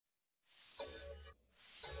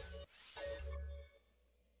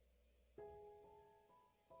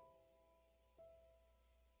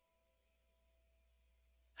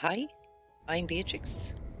Hi, I'm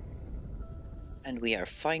Beatrix, and we are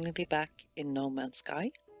finally back in No Man's Sky.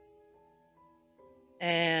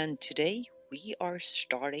 And today we are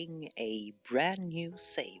starting a brand new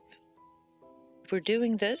save. We're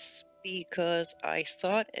doing this because I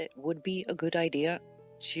thought it would be a good idea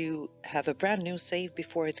to have a brand new save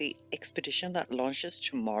before the expedition that launches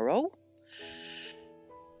tomorrow.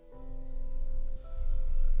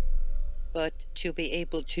 But to be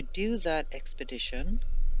able to do that expedition,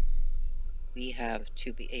 we have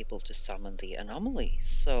to be able to summon the anomaly.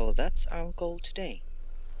 So that's our goal today.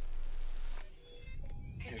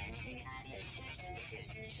 Commencing Atlas system suit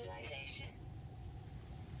initialization.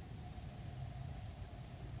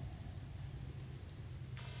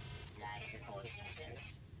 Life support systems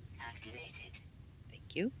activated.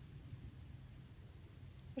 Thank you.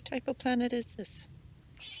 What type of planet is this?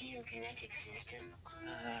 Shield kinetic system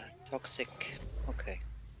online. Toxic. Okay.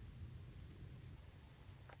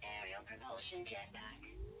 Aerial propulsion jetpack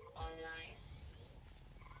online.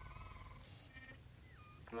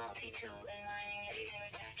 Multi-tool and mining laser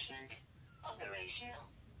attachment operational.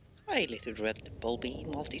 Hi, little red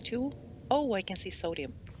bulby multi-tool. Oh, I can see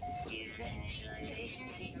sodium. User initialization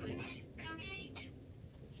sequence complete.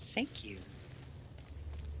 Thank you.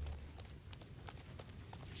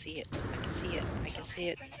 See it. I can see it. I can see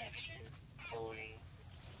it. Protection falling.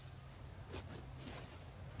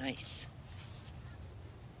 Nice.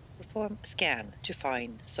 Perform scan to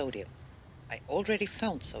find sodium. I already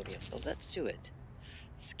found sodium, so let's do it.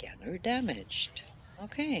 Scanner damaged.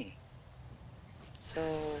 Okay. So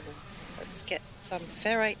let's get some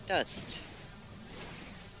ferrite dust.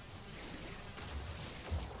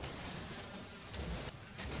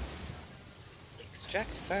 Extract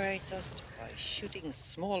ferrite dust by shooting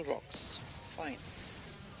small rocks. Fine.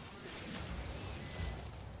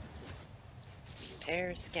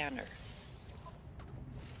 Repair scanner.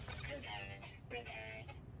 Component repaired.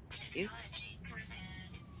 You. Technology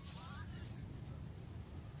repaired.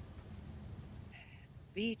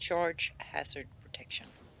 Recharge hazard protection.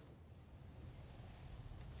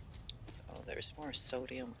 So there's more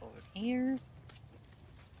sodium over here.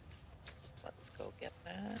 So let's go get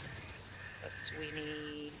that. We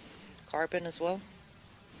need carbon as well.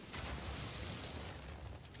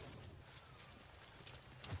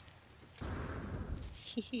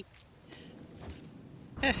 Hehe.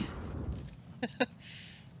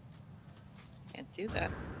 Can't do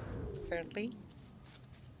that, apparently.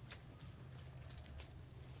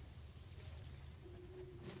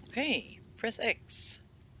 Okay, press X.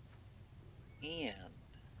 And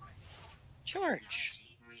charge.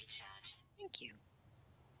 Recharge. Thank you.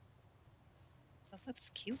 So that's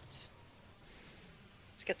cute.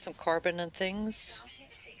 Let's get some carbon and things.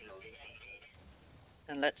 Starship signal detected.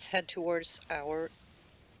 And let's head towards our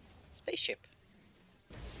spaceship.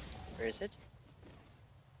 Where is it?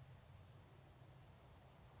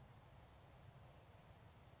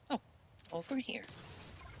 Oh, over here.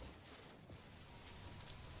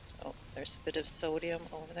 So there's a bit of sodium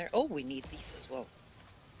over there. Oh, we need these as well.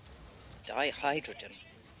 Dihydrogen.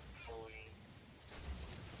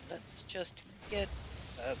 Let's just get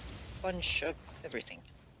a bunch of everything.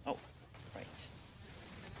 Oh, right.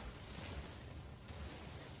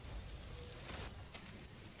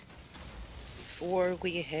 Before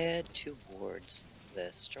we head towards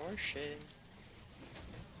the starship.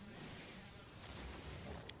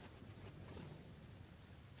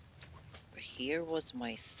 Here was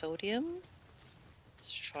my sodium.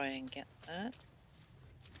 Let's try and get that.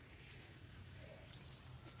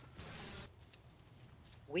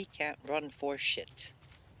 We can't run for shit.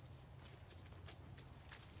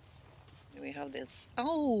 We have this.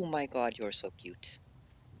 Oh my god, you're so cute.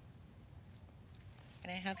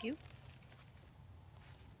 Can I have you?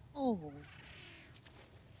 Oh,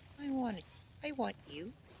 I want it. I want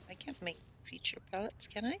you. I can't make creature pellets,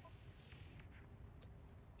 can I?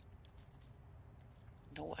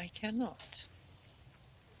 No, I cannot.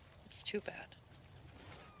 It's too bad.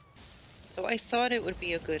 So I thought it would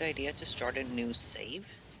be a good idea to start a new save.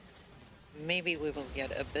 Maybe we will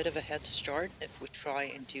get a bit of a head start if we try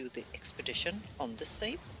and do the expedition on this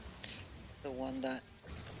save. The one that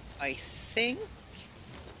I think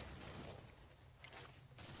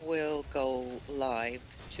will go live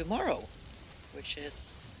tomorrow, which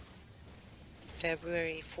is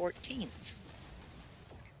February 14th,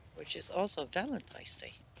 which is also Valentine's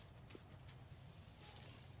Day.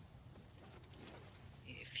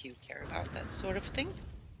 If you care about that sort of thing.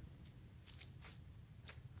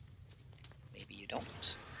 Maybe you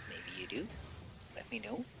don't. Maybe you do. Let me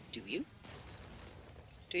know. Do you?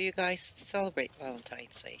 Do you guys celebrate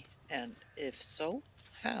Valentine's Day? And if so,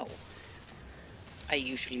 how? I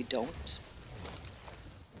usually don't.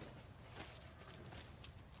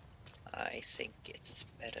 I think it's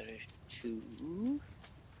better to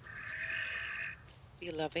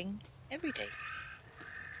be loving every day.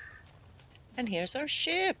 And here's our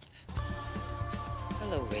ship.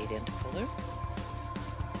 Hello, Radiant Color.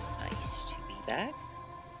 Nice to be back.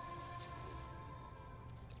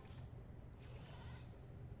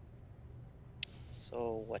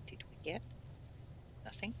 So what did we get?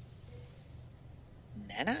 Nothing.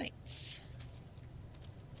 Nanites.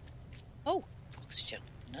 Oh, oxygen.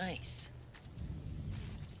 Nice.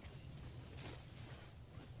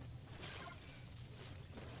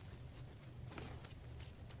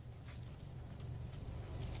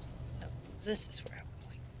 No, this is where I'm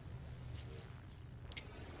going.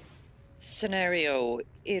 Scenario,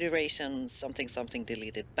 iteration, something, something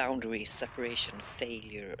deleted, boundary, separation,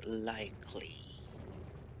 failure, likely.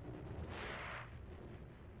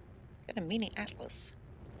 Got a mini atlas.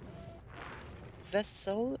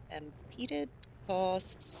 Vessel impeded,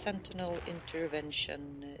 cause, sentinel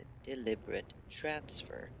intervention, deliberate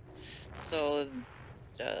transfer. So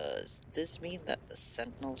does this mean that the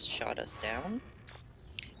sentinels shot us down?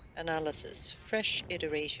 Analysis, fresh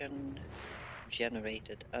iteration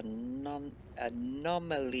generated,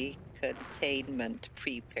 anomaly containment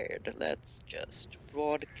prepared. Let's just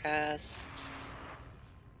broadcast.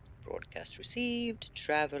 Broadcast received,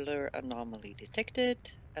 traveler anomaly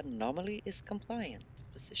detected, anomaly is compliant,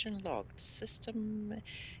 position logged, system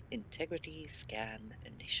integrity scan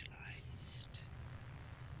initialized.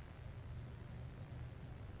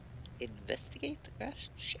 Investigate the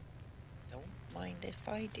crashed ship. Don't mind if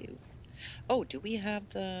I do. Oh, do we have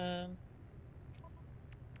the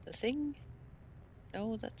thing?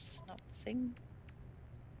 No, that's not the thing.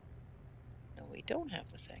 No, we don't have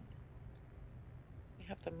the thing. We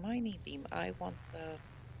have the mining beam. I want the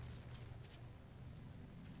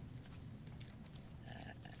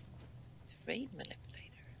terrain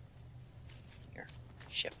manipulator. Here,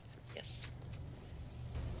 ship. Yes.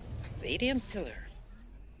 Radiant pillar.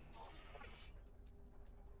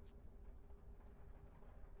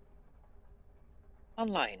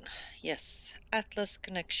 Online. Yes. Atlas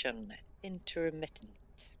connection. Intermittent.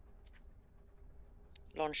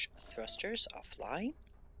 Launch thrusters offline.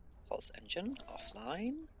 Pulse engine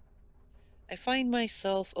offline. I find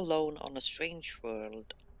myself alone on a strange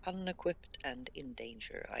world, unequipped and in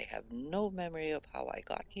danger. I have no memory of how I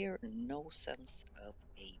got here, no sense of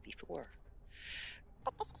a before.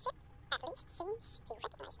 But this ship, at least, seems to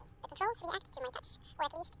recognize me. The controls react to my touch, or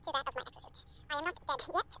at least to that of my exosuit. I am not dead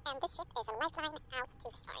yet, and this ship is a lifeline out to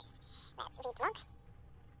the stars. Let's read log.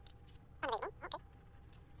 Unavailable, okay.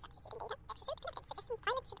 Substituting data, exosuit connected. Suggestion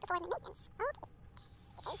pilot should perform maintenance. Okay.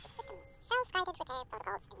 Repair ship systems. Self-guided repair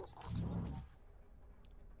protocols initiated.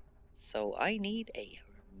 So I need a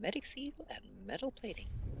hermetic seal and metal plating.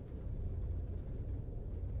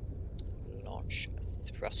 Launch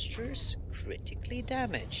thrusters critically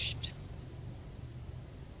damaged.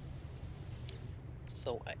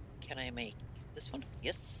 So can I make this one?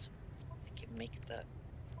 Yes. I can make the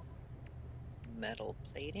metal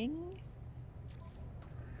plating.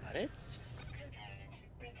 Got it.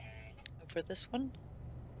 And for this one,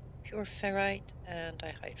 pure ferrite and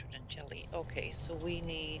dihydrogen jelly. Okay, so we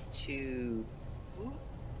need to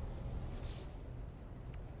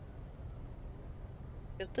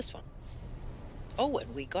get this one. Oh,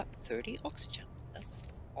 and we got 30 oxygen. That's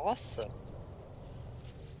awesome.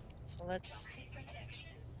 So let's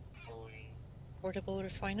portable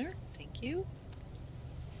refiner. Thank you.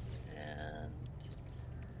 And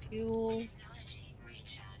fuel.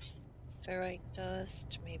 Ferrite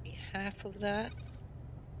dust, maybe half of that.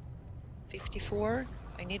 54.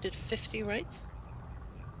 I needed 50, right?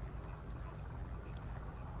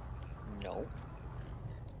 No.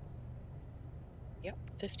 Yep,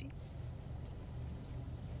 50.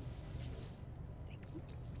 Thank you.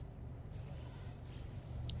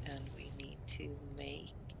 And we need to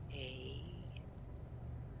make a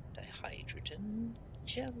dihydrogen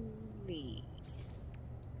jelly.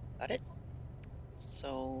 Got it?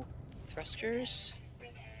 So, thrusters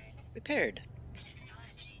repaired.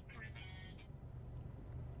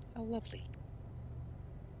 How lovely.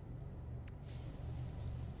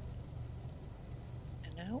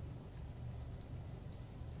 And now,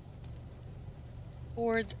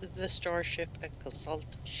 board the starship and consult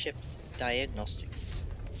ship's diagnostics.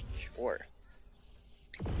 Sure.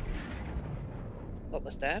 What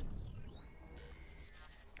was that?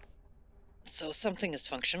 So something is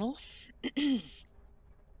functional.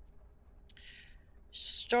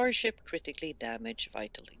 Starship critically damaged,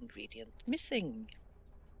 vital ingredient missing.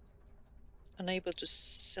 Unable to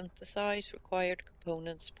synthesize required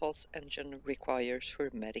components. Pulse engine requires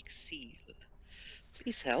hermetic seal.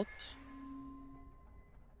 Please help.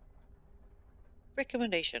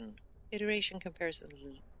 Recommendation. Iteration comparison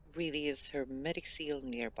reveals hermetic seal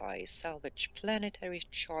nearby. Salvage planetary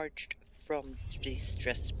charged from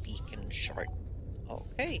distress beacon shard.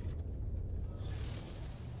 Okay.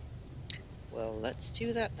 Well, let's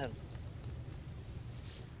do that then.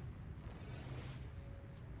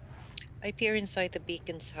 I peer inside the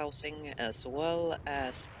beacon's housing as well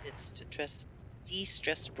as its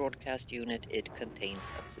de-stress broadcast unit. It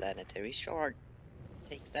contains a planetary shard.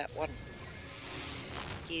 Take that one.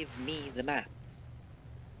 Give me the map.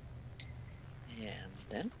 And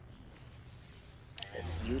then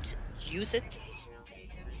let's use it. Navigational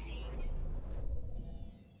data received.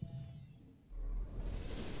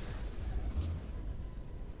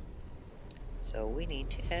 So we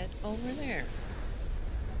need to head over there.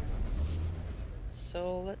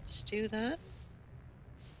 So let's do that.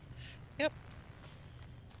 Yep.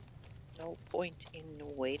 No point in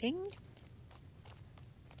waiting.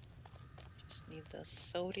 Just need the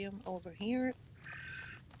sodium over here.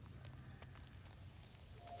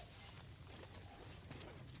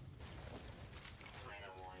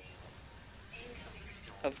 Final warning. Incoming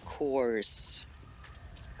storm. Of course.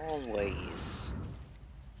 Always.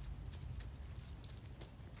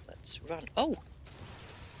 Let's run. Oh!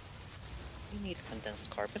 We need condensed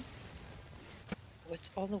carbon. Oh,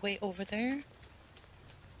 it's all the way over there?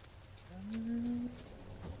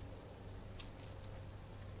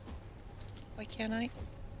 Why can't I?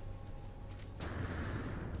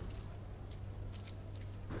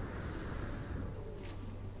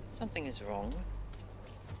 Something is wrong.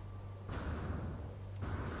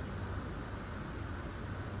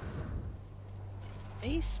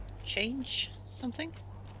 Did they change something?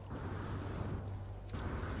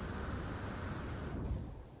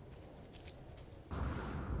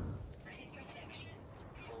 Protection.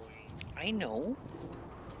 Falling. I know.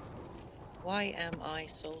 Why am I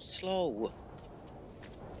so slow?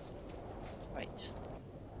 Right.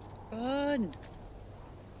 Run!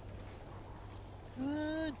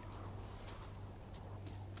 Run!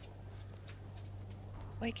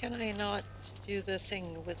 Why can I not do the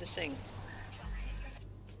thing with the thing?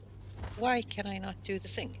 Why can I not do the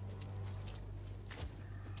thing?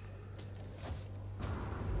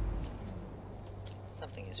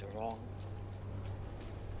 Something is wrong.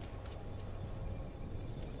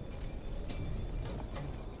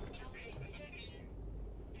 Toxic protection.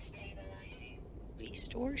 Stabilizing.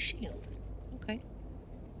 Restore shield. Okay.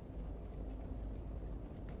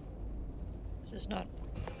 This is not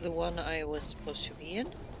the one I was supposed to be in.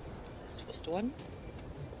 This was the one.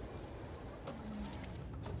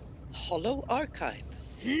 Hollow archive.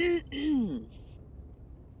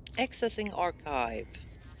 Accessing archive.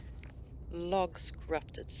 Logs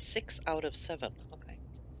corrupted. 6 out of 7. Okay.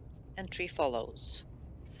 Entry follows.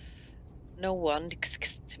 No one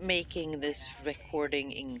making this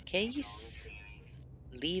recording in case.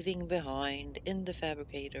 Leaving behind in the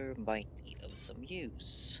fabricator might be of some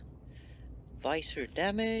use. Visor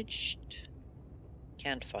damaged.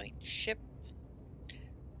 Can't find ship.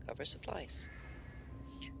 Cover supplies.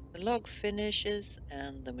 The log finishes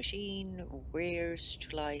and the machine rears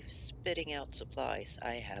to life, spitting out supplies.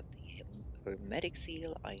 I have the hermetic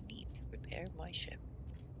seal I need to repair my ship.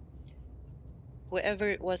 Whoever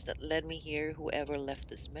it was that led me here, whoever left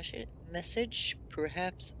this message,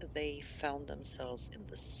 perhaps they found themselves in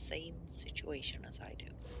the same situation as I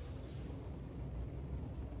do.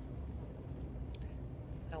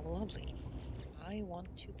 How lovely. I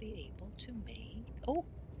want to be able to make... Oh!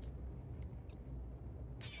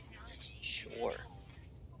 Sure.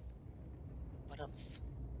 What else?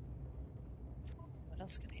 What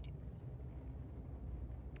else can I do?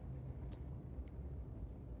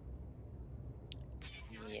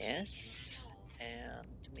 Yes. And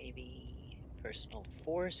maybe personal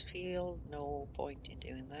force field. No point in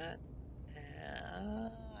doing that.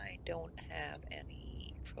 I don't have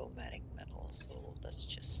any chromatic metal, so let's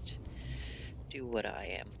just do what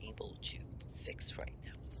I am able to fix right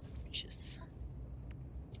now, which is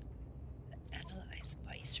the analyze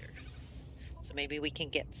visor. So maybe we can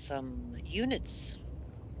get some units,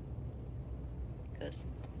 because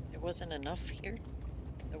there wasn't enough here.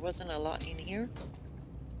 There wasn't a lot in here.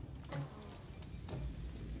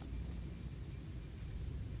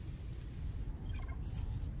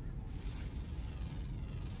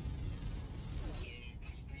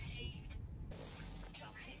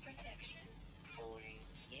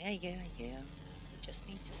 Yeah. We just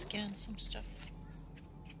need to scan some stuff.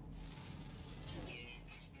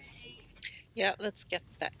 Yeah, let's get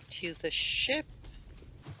back to the ship.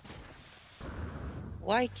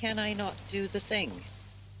 Why can I not do the thing?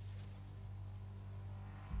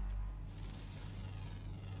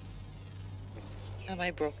 Am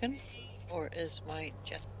I broken? Or is my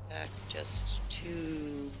jetpack just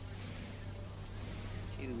too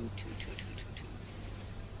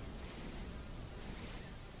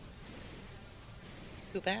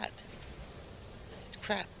bad? Is it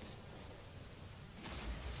crap?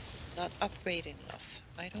 Not upgrading enough?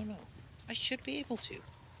 I don't know. I should be able to,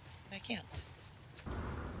 but I can't.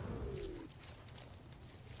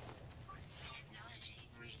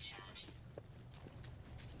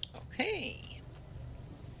 Okay.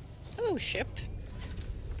 Hello, ship.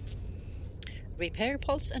 Repair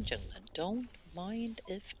pulse engine. Don't mind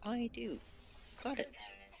if I do. Got it.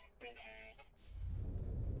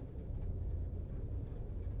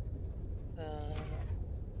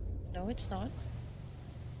 No, it's not.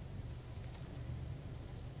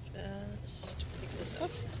 Just pick this up.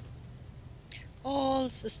 All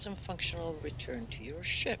system functional. Return to your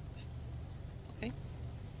ship. Okay.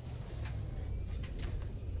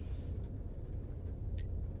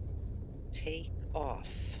 Take off.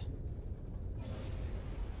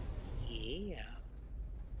 Yeah.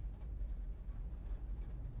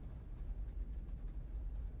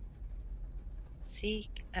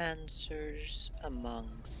 Seek answers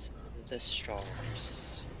amongst the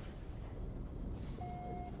stars.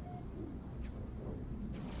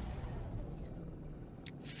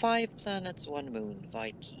 Five planets, one moon,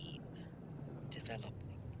 Viking. Developing.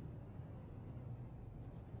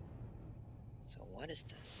 So what is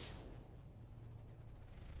this?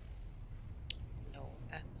 Low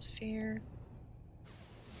atmosphere.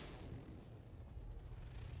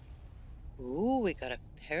 Ooh, we got a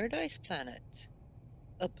paradise planet.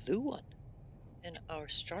 A blue one in our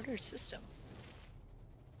starter system.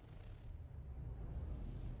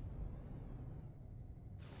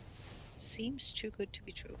 Seems too good to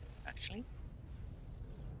be true, actually.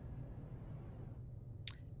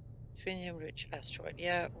 Trinium-rich asteroid.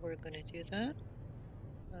 Yeah, we're gonna do that.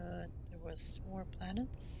 There was more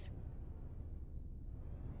planets.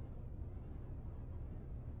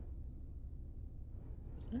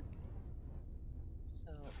 Wasn't it?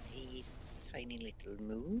 So, a tiny little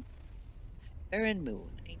moon. Barren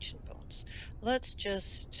moon, ancient bones. Let's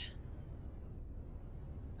just...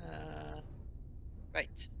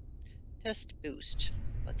 right. Test boost.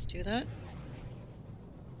 Let's do that.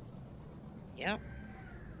 Yeah.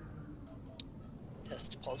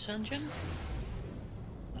 Test pulse engine.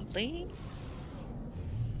 Lovely.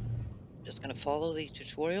 Just gonna follow the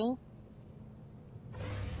tutorial.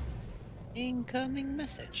 Incoming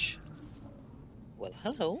message. Well,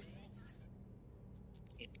 hello.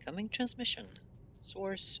 Incoming transmission.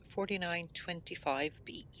 Source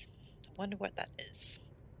 4925B. I wonder what that is.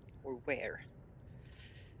 Or where.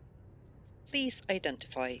 Please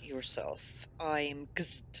identify yourself. I'm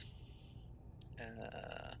Gzd.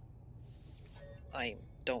 I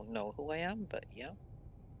don't know who I am, but yeah.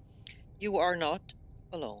 You are not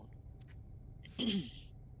alone.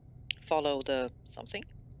 Follow the something.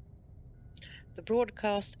 The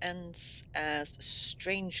broadcast ends as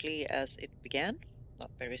strangely as it began.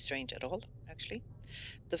 Not very strange at all, actually.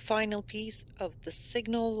 The final piece of the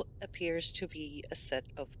signal appears to be a set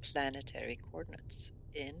of planetary coordinates.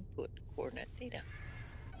 Input coordinate data.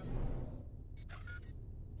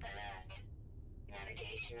 Alert.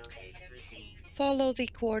 Navigational data received. Follow the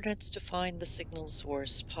coordinates to find the signal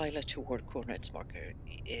source, pilot toward coordinates marker,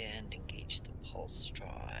 and engage the pulse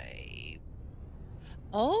drive.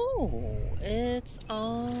 Oh, it's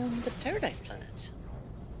on the Paradise Planet.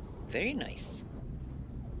 Very nice.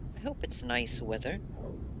 I hope it's nice weather.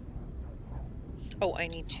 Oh, I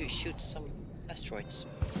need to shoot some asteroids.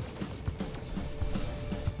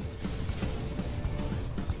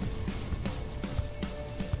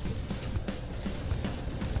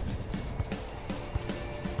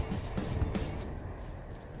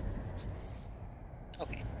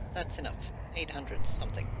 Okay, that's enough. 800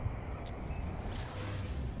 something.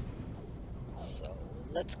 So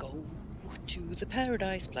let's go to the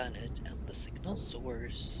Paradise Planet and the signal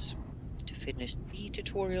source to finish the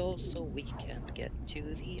tutorial so we can get to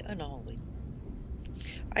the anomaly.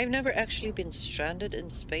 I've never actually been stranded in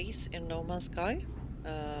space in No Man's Sky.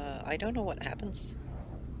 I don't know what happens.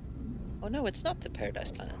 Oh no, it's not the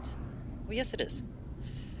Paradise Planet. Oh yes, it is.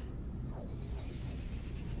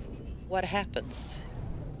 What happens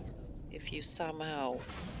if you somehow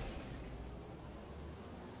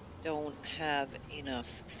don't have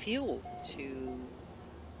enough fuel to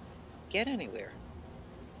get anywhere?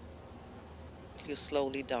 You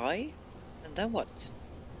slowly die, and then what?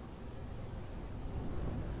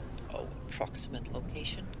 approximate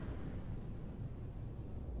location.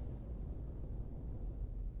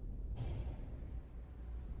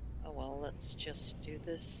 Oh well, let's just do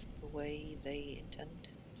this the way they intend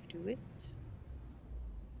to do it.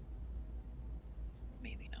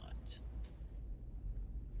 Maybe not.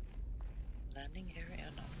 Landing area,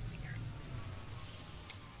 not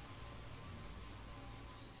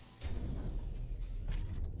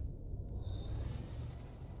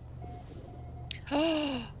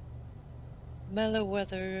here. Mellow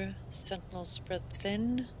weather, sentinels spread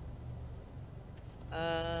thin.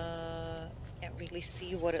 Can't really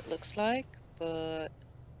see what it looks like, but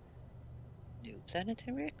new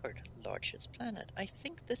planetary record, largest planet. I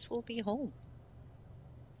think this will be home.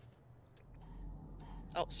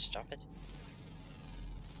 Oh, stop it.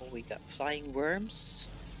 Oh, we got flying worms.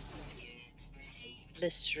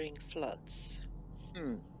 Blistering floods.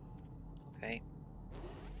 Okay.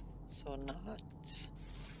 So not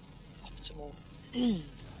optimal.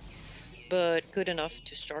 But good enough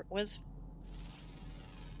to start with.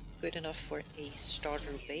 Good enough for a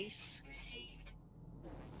starter base.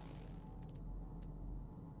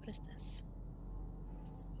 What is this?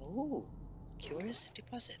 Oh, curious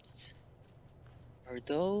deposits. Are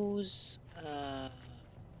those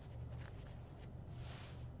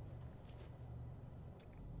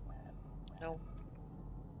no.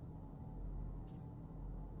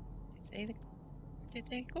 Did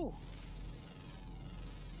they go?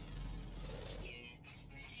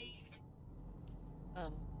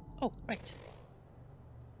 Oh, right.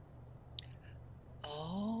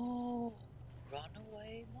 Oh,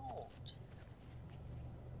 runaway mold.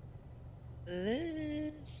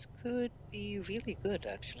 This could be really good,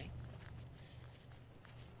 actually.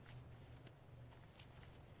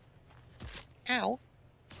 Ow.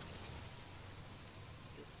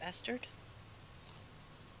 You bastard.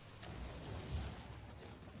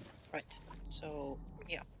 Right, so,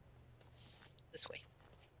 yeah. This way.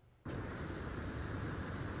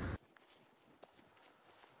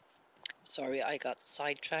 Sorry, I got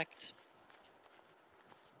sidetracked.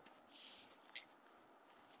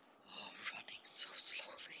 Oh, running so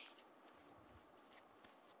slowly.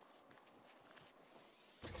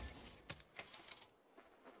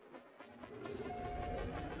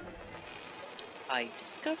 I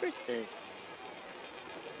discovered this.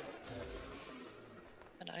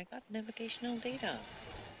 And I got navigational data.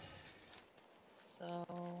 So,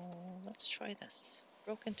 let's try this.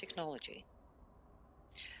 Broken technology.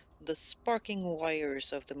 The sparking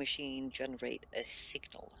wires of the machine generate a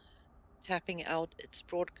signal, tapping out its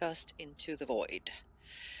broadcast into the void.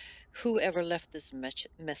 Whoever left this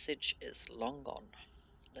message is long gone.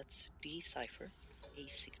 Let's decipher a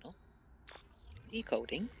signal.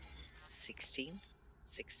 Decoding. 16,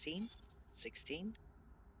 16, 16.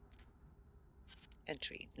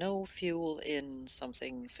 Entry. No fuel in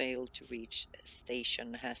something failed to reach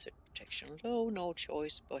station hazard protection low. No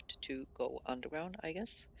choice but to go underground, I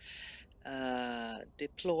guess.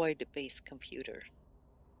 Deploy the base computer.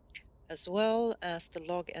 As well as the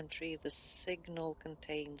log entry, the signal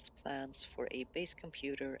contains plans for a base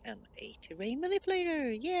computer and a terrain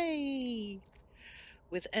manipulator. Yay!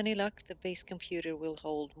 With any luck, the base computer will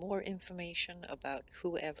hold more information about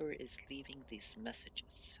whoever is leaving these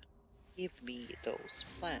messages. Give me those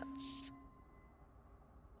plans.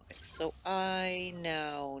 Okay, so I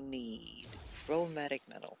now need chromatic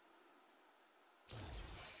metal.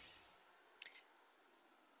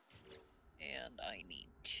 And I need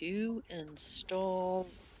to install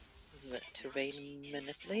the terrain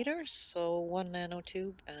manipulator. So 1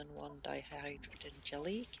 nanotube and 1 dihydrogen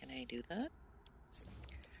jelly. Can I do that?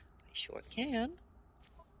 I sure can.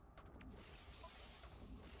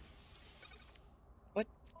 What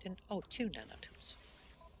didn't, oh, 2 nanotubes.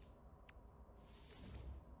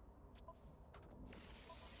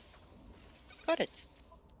 Got it.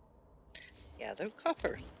 Gather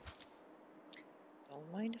copper.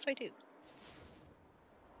 Don't mind if I do.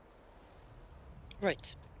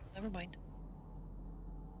 Right, never mind.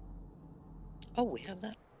 Oh, we have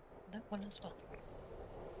that one as well.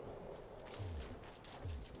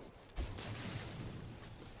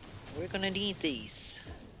 We're gonna need these.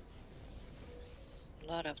 A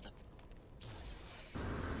lot of them.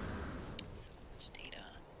 So much data.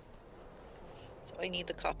 So I need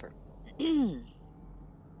the copper.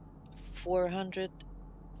 400,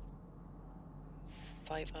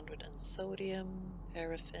 500 and sodium,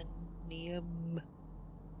 paraffin, neum.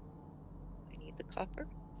 I need the copper.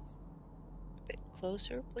 A bit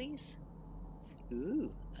closer, please.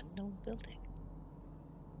 Ooh, unknown building.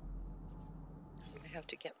 I have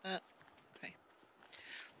to get that. Okay.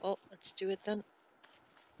 Well, let's do it then.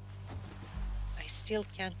 I still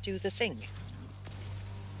can't do the thing.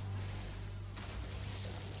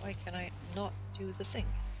 Why can I not do the thing?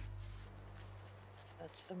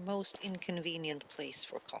 That's a most inconvenient place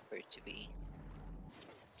for copper to be.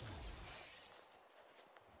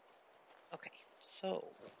 Okay, so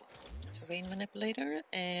terrain manipulator,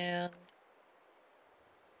 and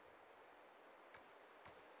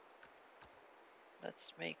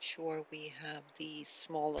let's make sure we have the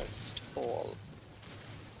smallest ball.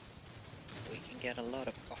 We can get a lot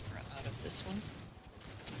of copper out of this one.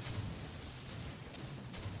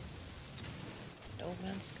 No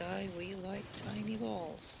Man's Sky, we like tiny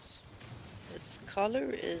balls. This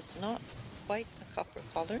color is not quite a copper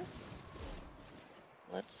color.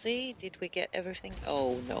 Let's see, did we get everything?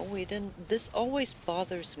 Oh no, we didn't. This always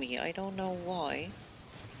bothers me. I don't know why.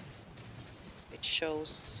 It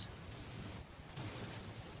shows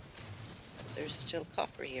that there's still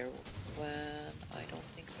copper here when I don't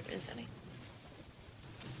think there is any.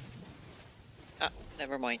 Ah,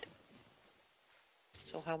 never mind.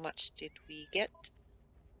 So how much did we get?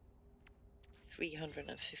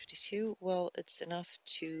 352. Well, it's enough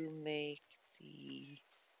to make the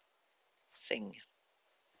thing.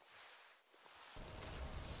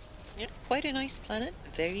 Yeah, quite a nice planet.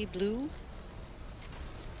 Very blue.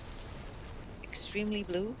 Extremely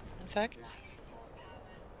blue, in fact.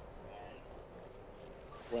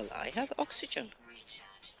 Well, I have oxygen,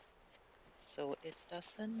 so it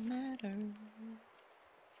doesn't matter.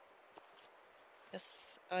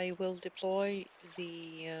 Yes, I will deploy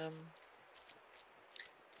the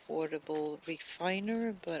portable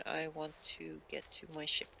refiner, but I want to get to my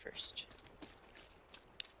ship first,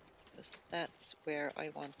 because that's where I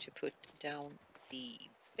want to put down the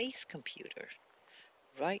base computer,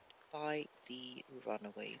 right by the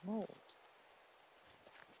runaway mold.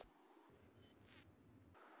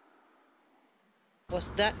 Was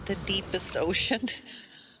that the deepest ocean?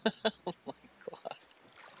 Oh my god.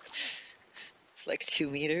 It's like 2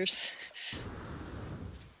 meters.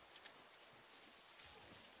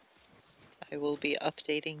 I will be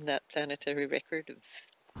updating that planetary record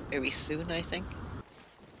very soon, I think.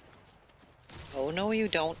 Oh, no, you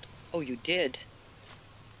don't. Oh, you did.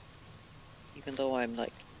 Even though I'm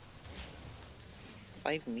like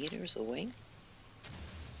 5 meters away.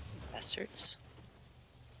 Bastards.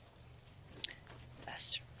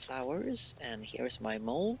 Bastard flowers. And here's my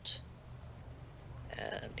mold.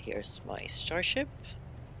 And here's my starship.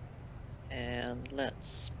 And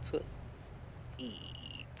let's put the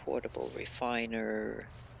portable refiner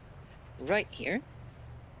right here.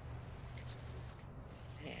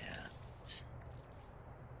 And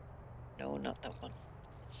no, not that one.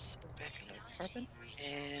 It's regular carbon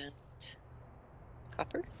and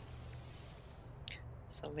copper.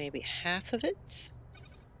 So maybe half of it.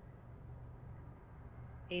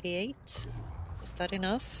 88. Was that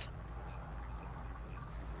enough?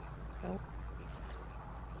 No.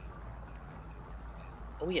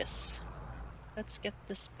 Oh yes. Let's get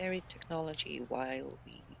this buried technology while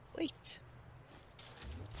we wait.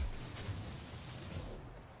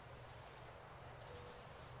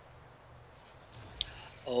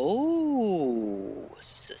 Oh,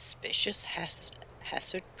 suspicious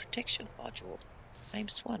hazard protection module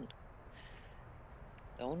 ×1.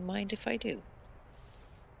 Don't mind if I do.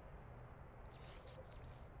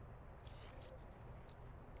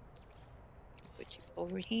 Put you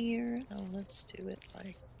over here. Now let's do it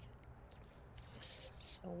like this.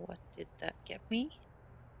 So what did that get me?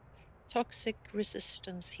 Toxic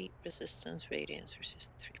resistance, heat resistance, radiance resistance,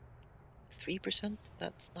 3%.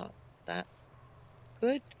 That's not that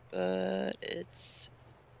good, but it's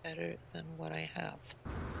better than what I have.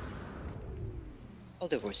 Oh,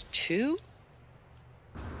 there was 2?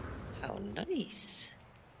 How nice.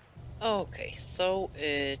 Okay, so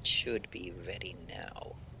it should be ready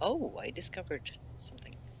now. Oh, I discovered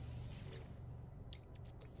something.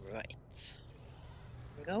 Right.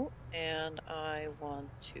 Here we go. And I want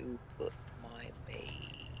to put my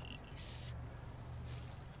base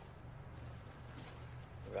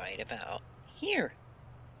right about here.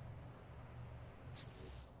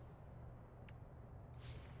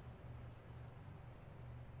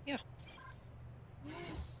 Yeah.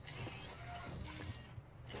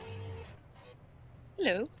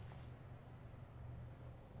 Hello.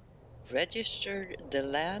 Register the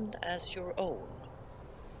land as your own.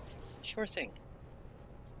 Sure thing.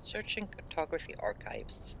 Searching cartography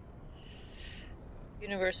archives.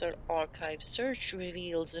 Universal Archive search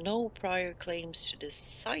reveals no prior claims to this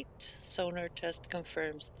site. Sonar test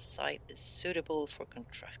confirms the site is suitable for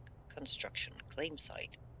construction. Claim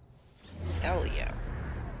site. Hell yeah.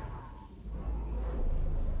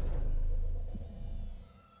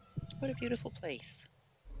 What a beautiful place.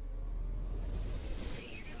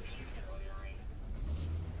 Base computer online.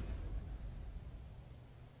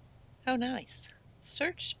 How nice.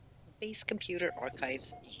 Search base computer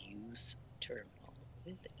archives use terminal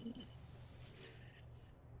with E.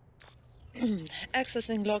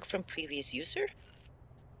 Accessing log from previous user.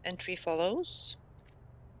 Entry follows.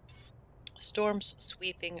 Storms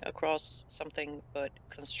sweeping across something, but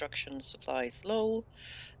construction supplies low.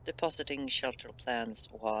 Depositing shelter plans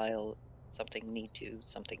while something need to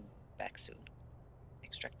something back soon.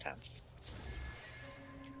 Extract plans.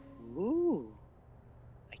 Ooh,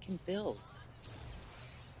 I can build.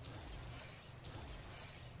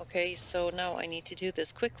 Okay, so now I need to do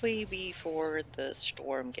this quickly before the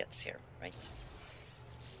storm gets here, right?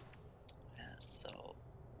 So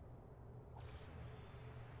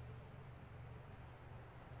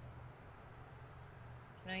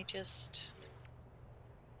can I just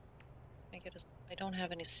I get a, I don't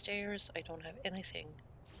have any stairs, I don't have anything.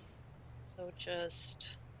 So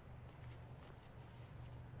just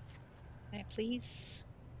can I please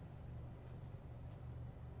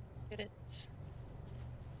get it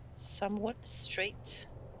somewhat straight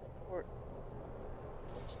or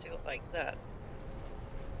still like that?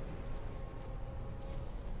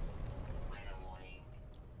 Weather warning.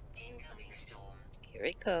 Incoming storm. Here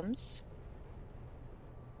it comes.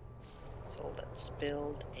 So let's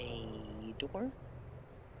build a door.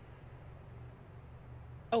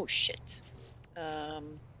 Oh shit.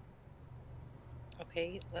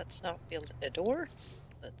 Okay, let's not build a door.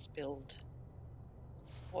 Let's build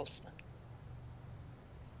walls then.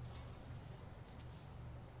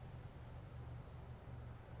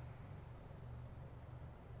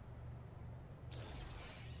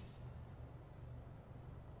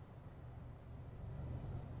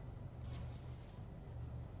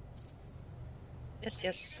 Yes,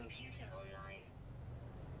 yes. Computer online.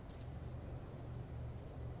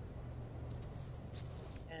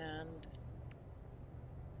 And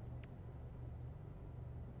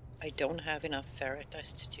I don't have enough ferret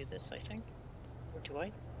dice to do this, I think. Or do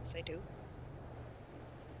I? Yes, I do.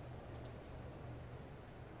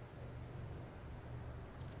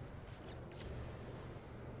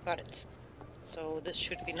 Got it. So this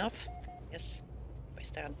should be enough. Yes. If I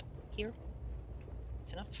stand here,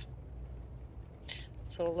 it's enough.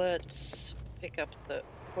 So let's pick up the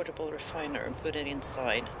portable refiner and put it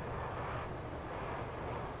inside.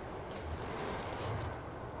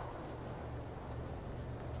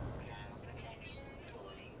 Thermal protection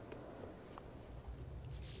falling.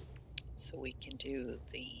 So we can do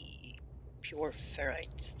the pure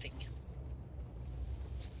ferrite thing.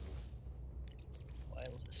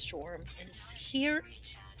 While the storm is here.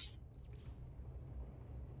 Recharge.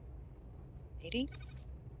 80.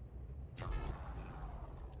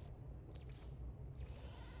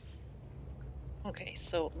 Okay,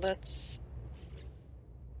 so let's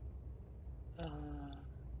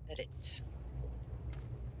edit.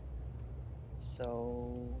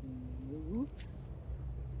 So move.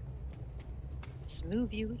 Let's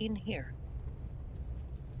move you in here.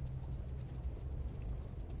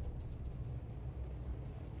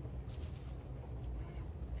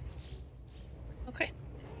 Okay.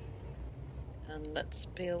 And let's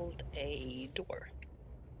build a door.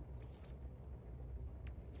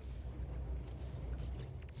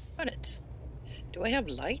 Got it. Do I have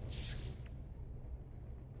lights?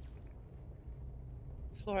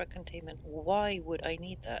 Flora containment. Why would I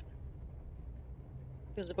need that?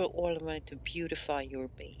 Visible ornament to beautify your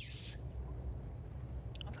base.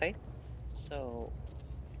 Okay. So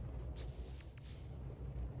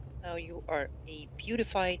now you are a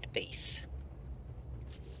beautified base.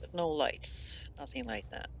 But no lights. Nothing like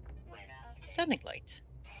that. Weather update. Standing light.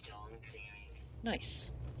 Storm clearing.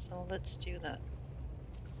 Nice. So let's do that.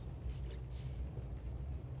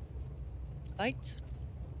 Light.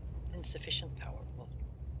 Insufficient power.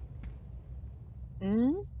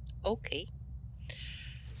 Okay.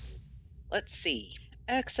 Let's see.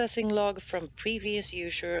 Accessing log from previous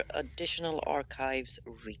user, additional archives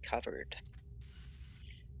recovered.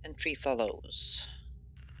 Entry follows.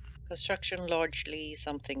 Construction largely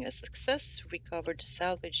something a success. Recovered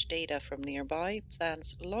salvage data from nearby.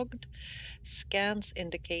 Plans logged. Scans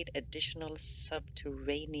indicate additional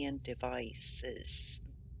subterranean devices.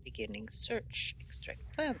 Beginning search. Extract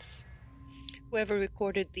plans. Whoever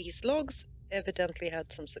recorded these logs evidently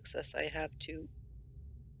had some success. I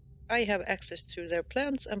have access to their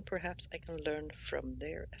plans and perhaps I can learn from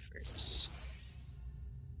their efforts.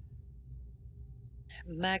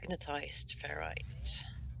 Magnetized ferrite.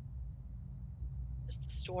 Is the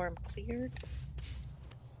storm cleared?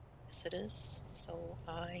 Yes, it is. So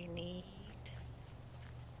I need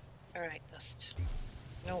Alright, dust.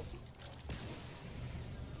 No.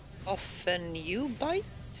 Often you bite?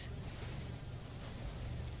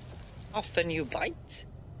 Often you bite?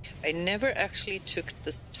 I never actually took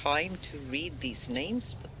the time to read these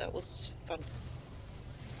names, but that was fun.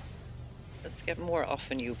 Let's get more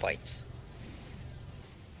often you bite.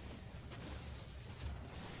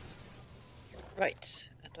 Right.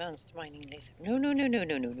 Advanced mining laser. No, no, no, no,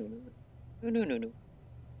 no, no, no, no. No, no, no, no.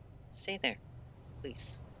 Stay there,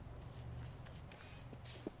 please.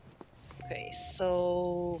 Okay,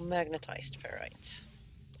 so magnetized ferrite.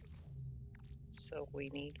 So we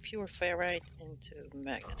need pure ferrite into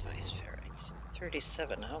magnetized ferrite.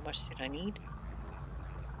 37. How much did I need?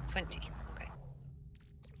 20. Okay.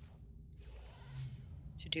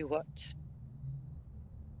 To do what?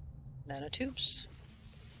 Nanotubes?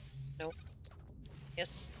 No.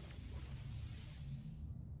 Yes.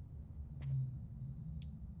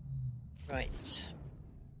 Right.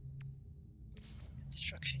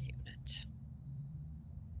 Construction unit.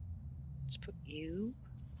 Let's put you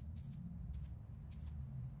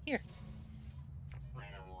here.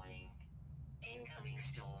 Weather warning. Incoming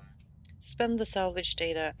storm. Spend the salvage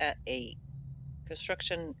data at a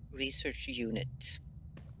construction research unit.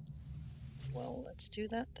 Well, let's do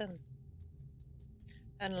that then.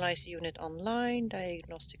 Analyze unit online,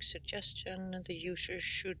 diagnostic suggestion. The user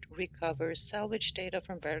should recover salvage data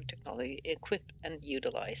from biotechnology, equipped and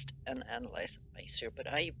utilized an analyzer,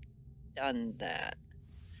 but I've done that.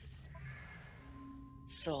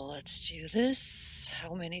 So let's do this.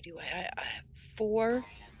 How many do I have? I have 4.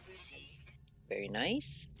 Very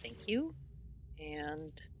nice, thank you.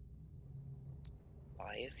 And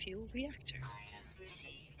biofuel reactor.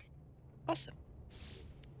 Awesome.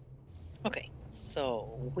 Okay,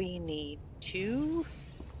 so we need to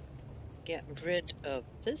get rid of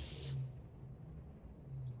this,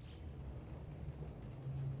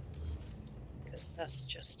 because that's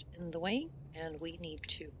just in the way, and we need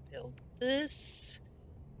to build this.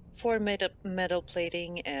 4 metal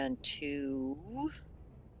plating and 2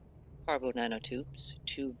 carbo nanotubes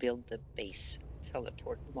to build the base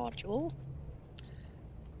teleport module.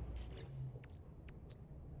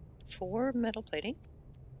 4 metal plating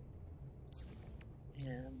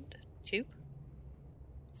and 2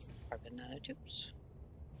 carbon nanotubes.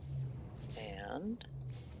 And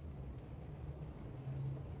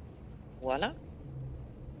voila.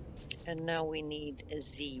 And now we need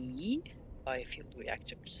the biofuel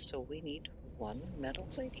reactor, so we need 1 metal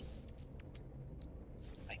plating.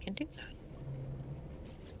 I can do that.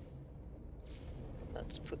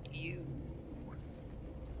 Let's put you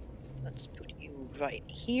right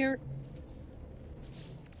here.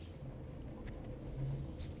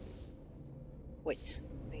 Wait,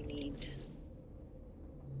 I need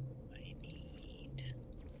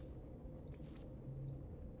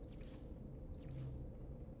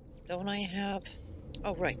don't I have,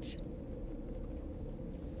 oh right,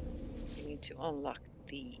 I need to unlock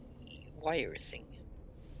the wire thing.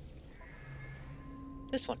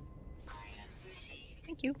 This one.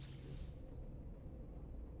 Thank you.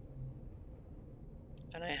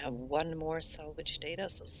 And I have 1 more salvage data,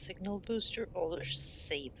 so signal booster or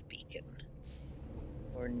save beacon,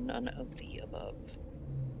 or none of the above.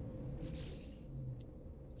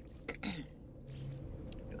 There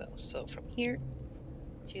we go. So from here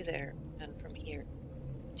to there, and from here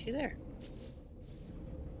to there.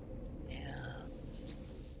 And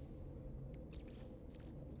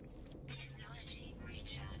Technology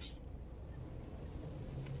recharge.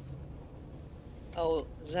 oh,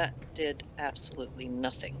 that did absolutely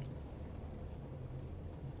nothing.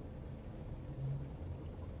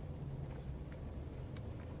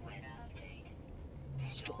 Weather update.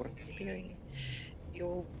 Storm clearing.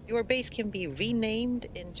 Your base can be renamed.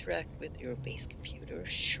 Interact with your base computer.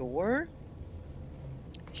 Sure.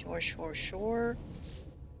 Sure, sure, sure.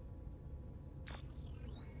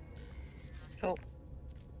 Oh.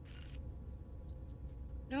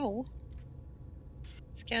 No.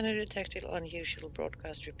 Scanner detected unusual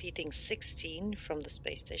broadcast repeating 16 from the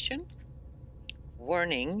space station.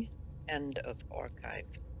 Warning, end of archive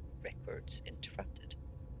records interrupted.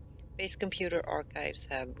 Base computer archives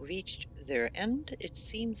have reached their end. It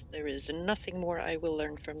seems there is nothing more I will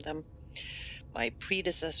learn from them. My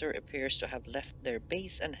predecessor appears to have left their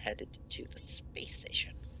base and headed to the space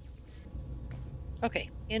station.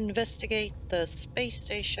 Okay, investigate the space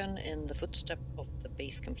station in the footstep of the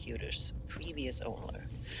base computer's previous owner.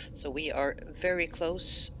 So we are very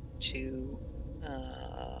close to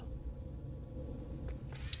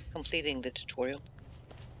completing the tutorial.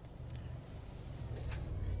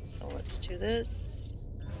 So let's do this.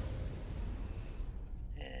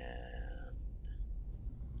 And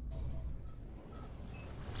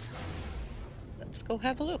go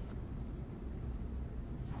have a look.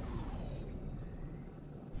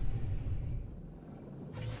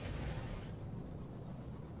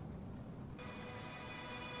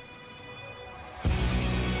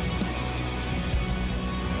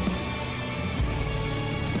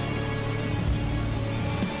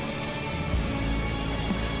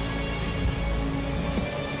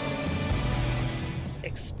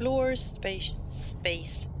 Explore space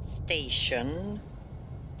station.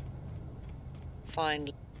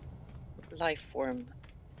 Find life form.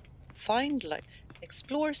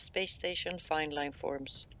 Explore space station. Find life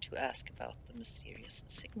forms to ask about the mysterious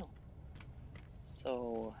signal.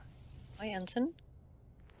 So, hi Ensign.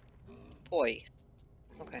 Boy.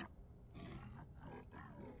 Okay.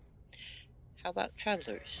 How about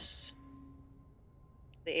travelers?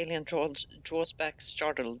 The alien draws back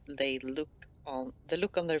startled. The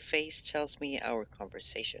look on their face tells me our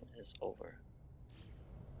conversation is over.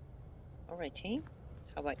 All right, team.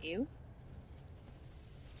 How about you?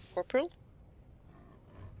 Corporal?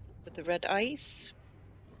 With the red eyes?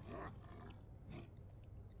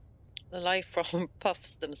 The life form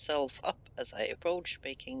puffs themselves up as I approach,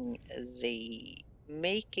 making the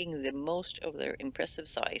most of their impressive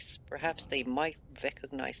size. Perhaps they might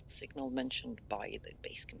recognize the signal mentioned by the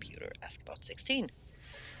base computer. Ask about 16.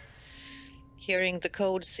 Hearing the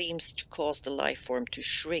code seems to cause the life form to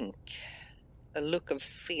shrink, a look of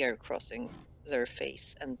fear crossing their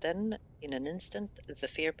face, and then, in an instant, the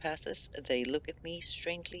fear passes. They look at me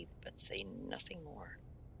strangely, but say nothing more.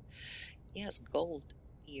 He has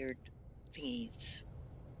gold-eared thingies.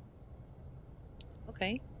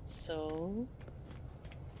 Okay, so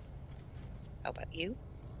how about you?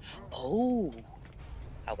 Oh,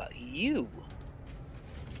 how about you?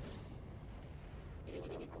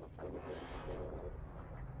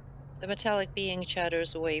 The metallic being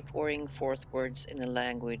chatters away, pouring forth words in a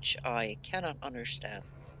language I cannot understand.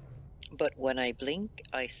 But when I blink,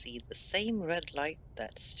 I see the same red light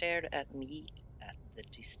that stared at me at the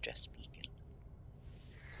distress beacon.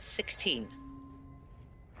 16.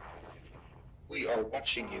 We are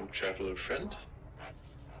watching you, traveler friend.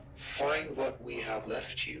 Find what we have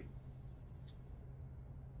left you.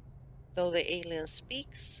 Though the alien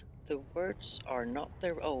speaks, the words are not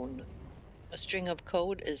their own. A string of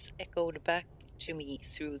code is echoed back to me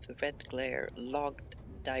through the red glare, logged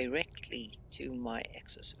directly to my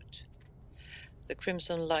exosuit. The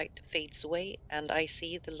crimson light fades away, and I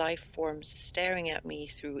see the life form staring at me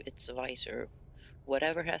through its visor.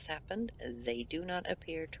 Whatever has happened, they do not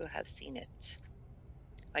appear to have seen it.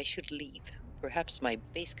 I should leave. Perhaps my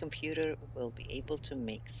base computer will be able to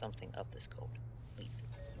make something of this code. Leave.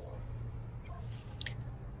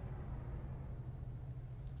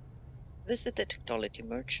 Visit the technology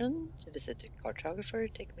merchant, visit the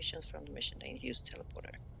cartographer, take missions from the mission, and use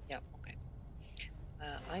teleporter. Yeah, okay.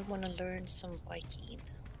 I want to learn some Viking.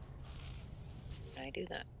 Can I do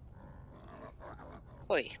that?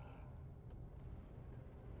 Oi.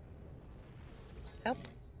 Help.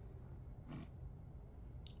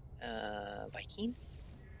 Viking.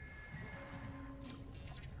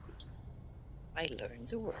 I learned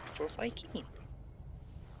the word for Viking.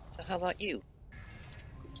 So how about you?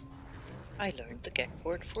 I learned the Gek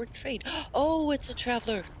word for trade. Oh, it's a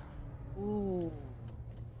traveler. Ooh.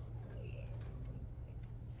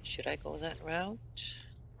 Should I go that route?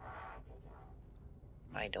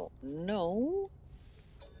 I don't know.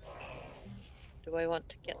 Do I want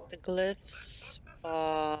to get the glyphs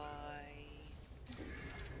by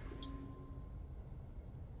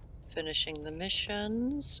finishing the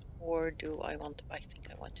missions, or do I want to? I think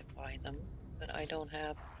I want to buy them, but I don't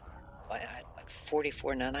have. I had like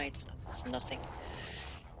 44 nanites. That's nothing.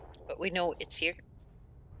 But we know it's here.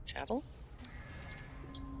 Travel.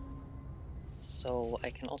 So I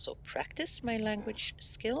can also practice my language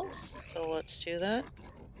skills. So let's do that.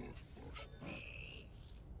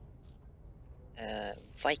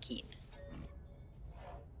 Viking.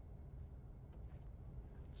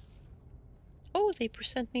 Oh, they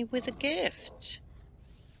present me with a gift.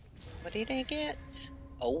 What did I get?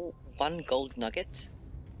 Oh, 1 gold nugget.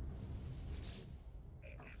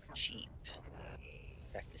 Cheap.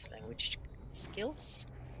 Practice language skills.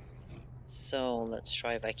 So let's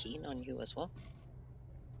try Viking on you as well.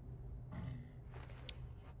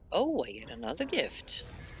 Oh, I get another gift.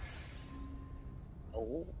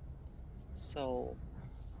 Oh, so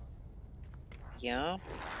yeah.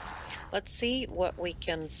 Let's see what we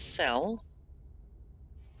can sell.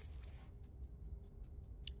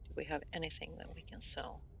 Do we have anything that we can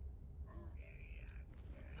sell?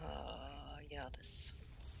 Yeah, this.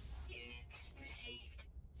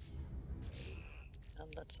 And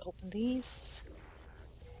let's open these.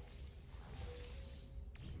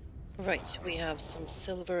 Right, we have some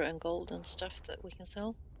silver and gold and stuff that we can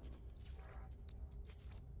sell.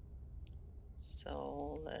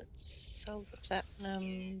 So let's sell the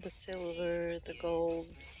platinum, the silver, the gold,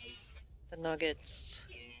 the nuggets.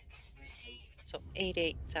 So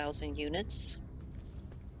 88,000 units.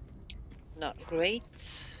 Not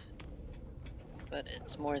great, but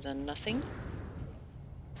it's more than nothing.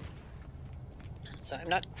 So I'm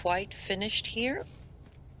not quite finished here.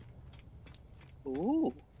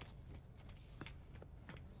 Ooh.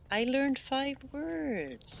 I learned 5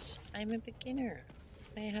 words. I'm a beginner.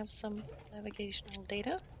 May I have some navigational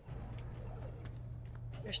data?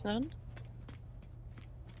 There's none.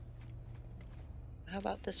 How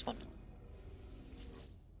about this one?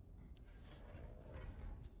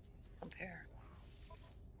 Compare.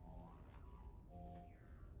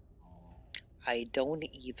 I don't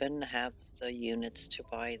even have the units to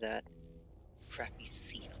buy that crappy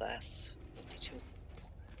C-class 52.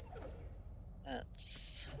 That's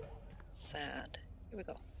sad. Here we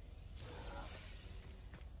go.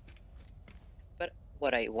 But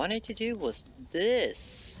what I wanted to do was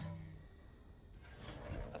this.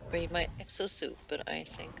 Upgrade my exosuit, but I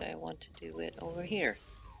think I want to do it over here.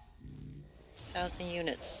 1,000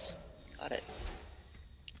 units. Got it.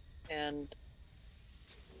 And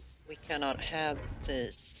we cannot have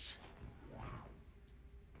this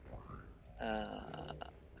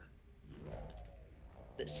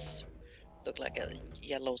this look like a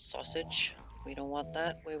yellow sausage. We don't want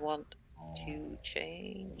that. We want to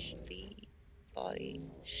change the body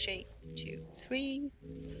shape to 3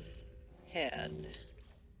 head.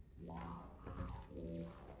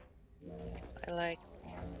 I like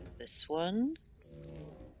this one.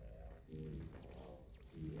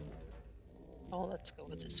 Oh, let's go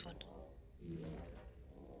with this one.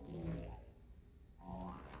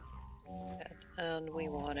 Head. And we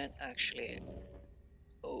want it actually.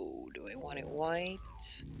 Oh, do I want it white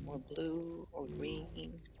or blue or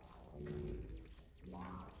green?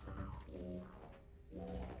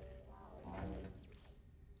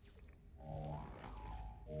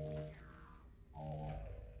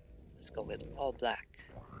 Let's go with all black.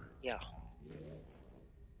 Yeah.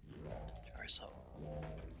 Torso.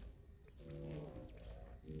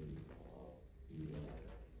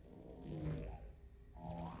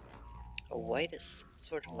 Oh, white is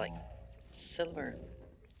sort of like silver.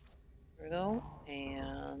 There we go.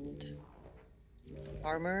 And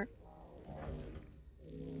armor.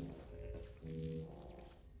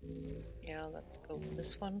 Yeah, let's go with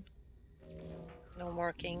this one. No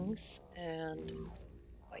markings and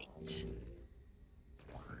white.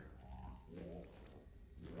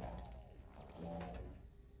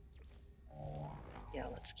 Yeah,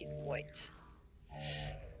 let's keep white.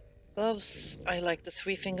 Gloves, I like the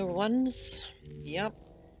 3-finger ones. Yep.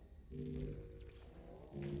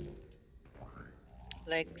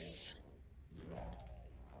 Legs.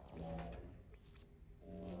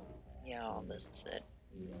 Yeah, this is it.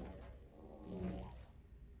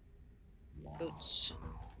 Boots.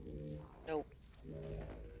 Nope.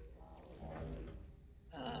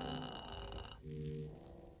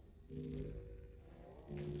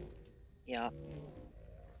 Yeah.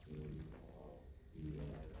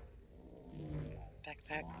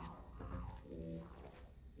 Backpack.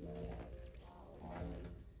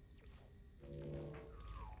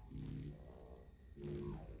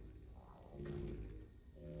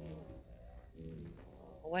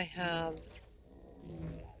 Oh, I have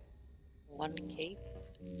 1 cape.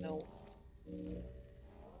 No.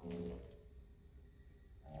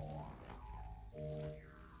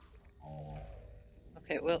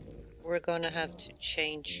 Okay, well, we're gonna have to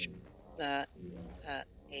change that at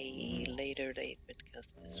a later date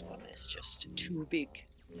because this one is just too big.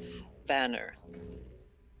 Banner.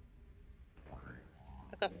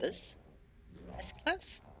 I got this.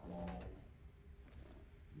 S-class?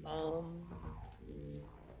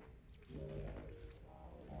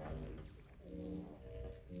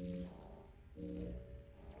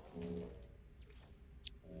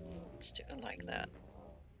 Let's do it like that.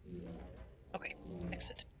 Okay,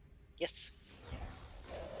 exit. Yes.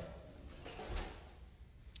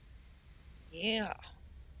 Yeah,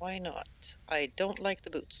 why not? I don't like the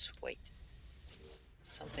boots. Wait.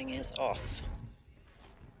 Something is off.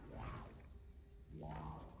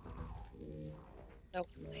 Nope,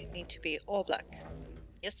 they need to be all black.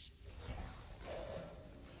 Yes.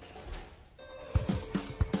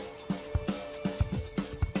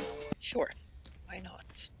 Sure, why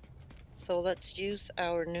not? So let's use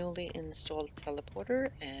our newly installed teleporter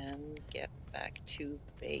and get back to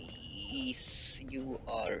base. You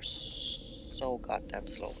are so goddamn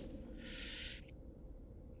slow.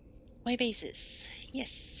 My bases,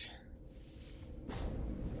 yes.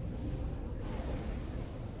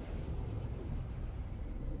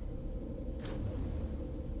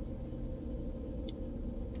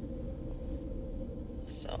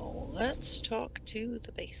 So let's talk to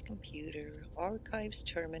the base computer. Archives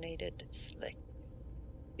terminated. Select.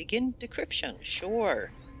 Begin decryption.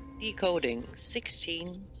 Sure. Decoding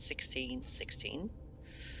 16, 16, 16.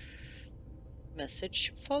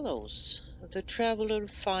 Message follows. The traveler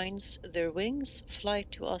finds their wings, fly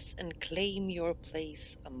to us, and claim your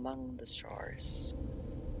place among the stars.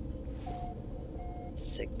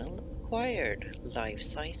 Signal acquired. Life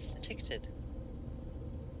signs detected.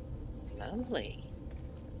 Lovely.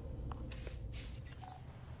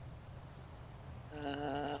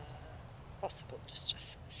 Possible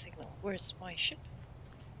distress signal. Where's my ship?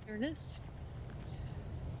 Here it is.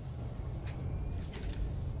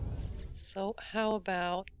 So how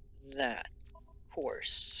about that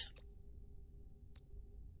course?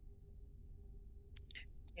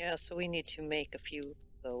 Yeah, so we need to make a few of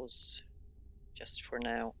those just for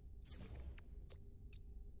now.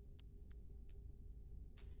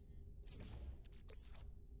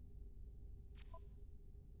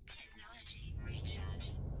 Technology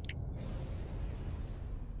recharge.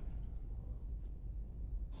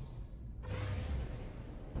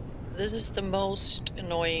 This is the most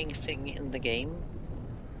annoying thing in the game.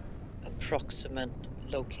 Approximate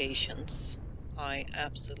locations. I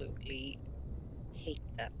absolutely hate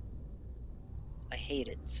that. I hate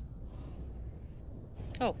it.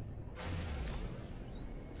 Oh,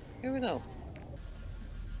 here we go.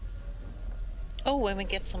 Oh, and we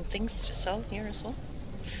get some things to sell here as well.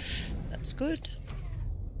 That's good.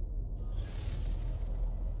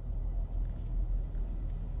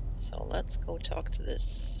 So let's go talk to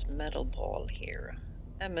this metal ball here.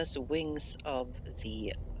 MS Wings of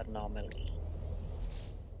the Anomaly.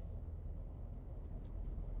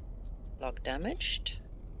 Log damaged.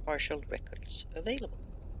 Partial records available.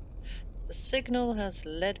 The signal has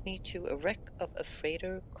led me to a wreck of a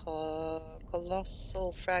freighter,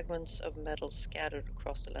 colossal fragments of metal scattered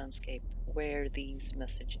across the landscape.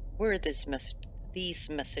 These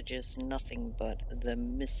messages nothing but the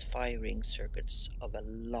misfiring circuits of a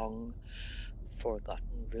long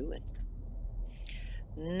forgotten ruin.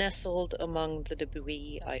 Nestled among the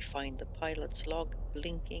debris, I find the pilot's log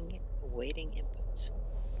blinking, awaiting input.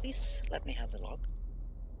 Please let me have the log.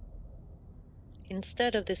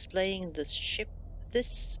 Instead of displaying the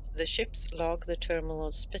ship's log, the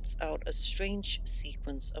terminal spits out a strange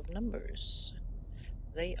sequence of numbers.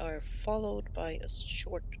 They are followed by a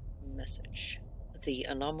short message. The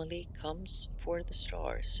anomaly comes for the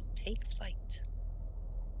stars. Take flight.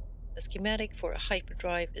 A schematic for a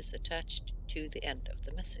hyperdrive is attached to the end of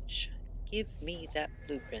the message. Give me that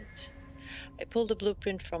blueprint. I pulled the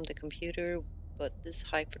blueprint from the computer, but this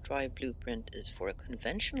hyperdrive blueprint is for a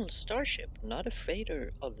conventional starship, not a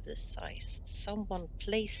freighter of this size. Someone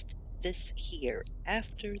placed this here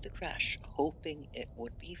after the crash, hoping it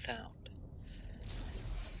would be found.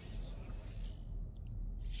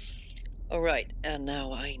 Alright, and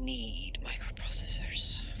now I need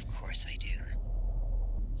microprocessors. Of course I do.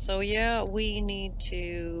 So yeah, we need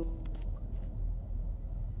to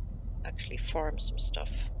actually farm some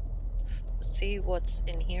stuff. Let's see what's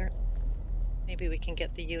in here. Maybe we can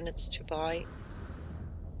get the units to buy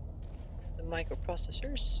the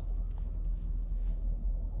microprocessors.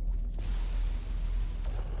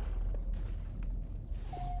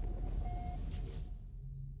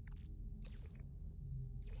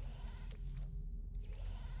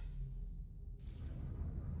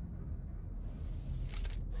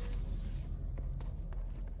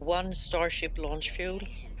 One starship launch fuel.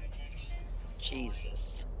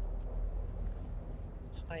 Jesus.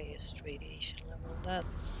 Highest radiation level. That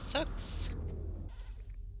sucks.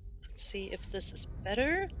 Let's see if this is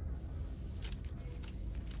better.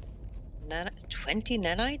 20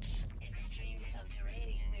 nanites? Extreme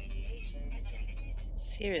subterranean radiation detected.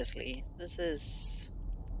 Seriously, this is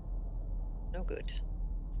no good.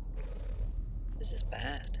 This is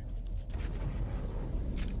bad.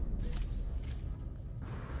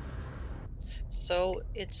 So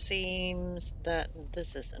it seems that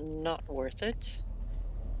this is not worth it.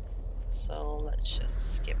 So let's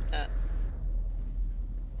just skip that.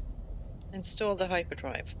 Install the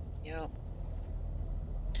hyperdrive. Yeah.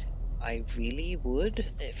 I really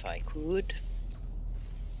would if I could.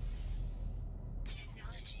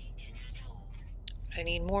 Technology installed. I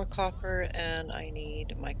need more copper and I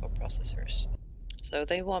need microprocessors. So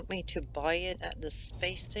they want me to buy it at the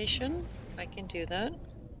space station. I can do that.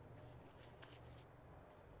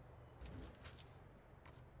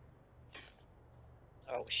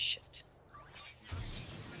 Oh shit. Technology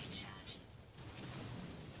recharge.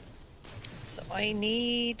 So I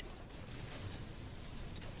need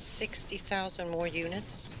 60,000 more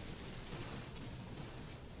units.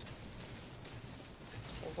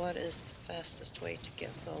 So what is the fastest way to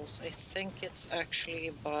get those? I think it's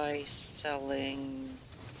actually by selling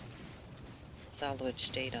salvage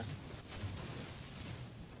data.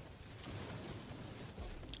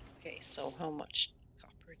 Okay, so how much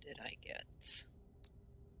copper did I get?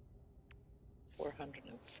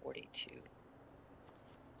 442.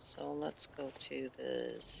 So let's go to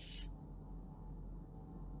this.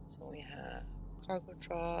 So we have cargo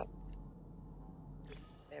drop,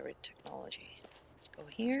 buried technology. Let's go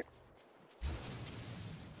here.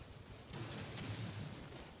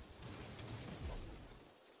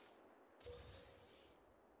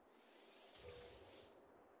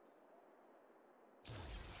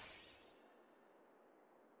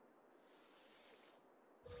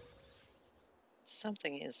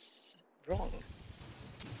 Something is wrong.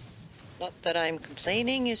 Not that I'm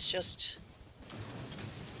complaining, it's just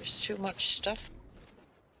there's too much stuff.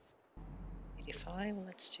 85,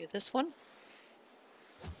 let's do this one.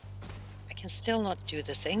 I can still not do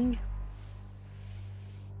the thing,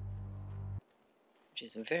 which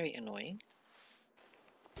is very annoying.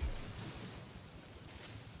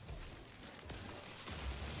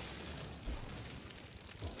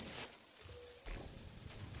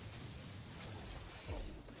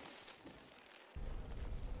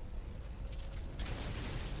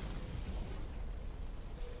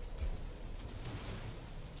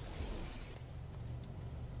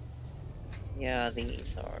 Yeah,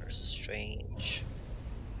 these are strange.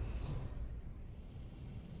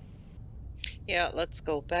 Yeah, let's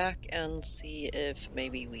go back and see if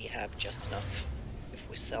maybe we have just enough if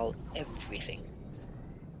we sell everything.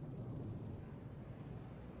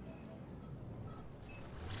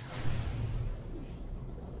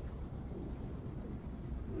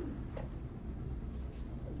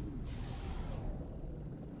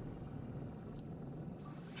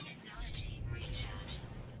 Technology recharge.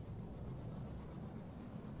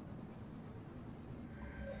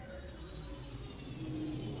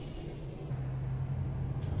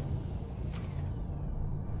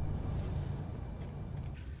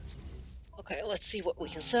 Okay, let's see what we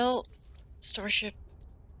can sell. Starship.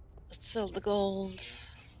 Let's sell the gold.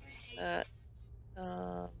 That.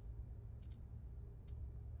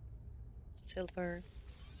 Silver.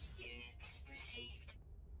 Units received.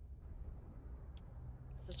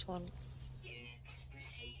 This one. Units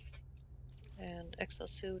received. And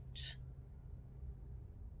exosuit.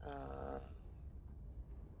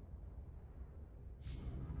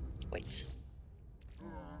 Wait.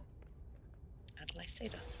 How did I say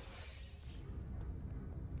that?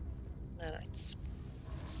 Nanites.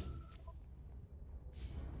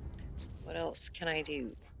 What else can I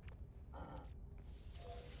do?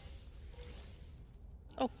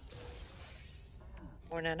 Oh.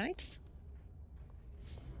 More nanites?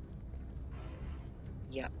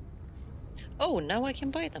 Yeah. Oh, now I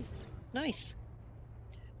can buy them. Nice.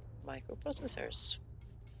 Microprocessors.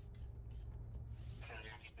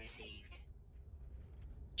 Product received.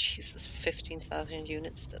 Jesus, 15,000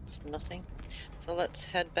 units, that's nothing. So let's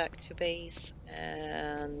head back to base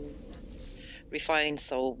and refine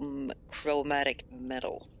some chromatic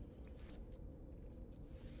metal.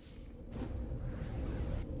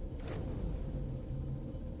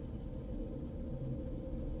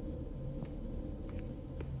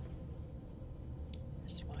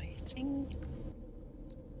 Here's my thing.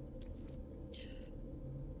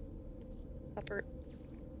 Copper.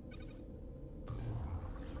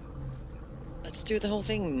 Let's do the whole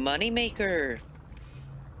thing. Moneymaker.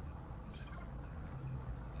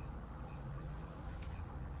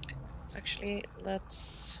 Actually,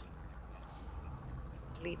 let's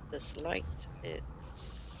delete this light.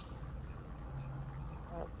 It's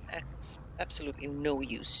of absolutely no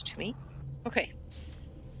use to me. Okay.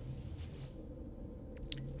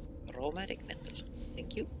 Chromatic metal.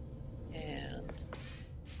 Thank you. And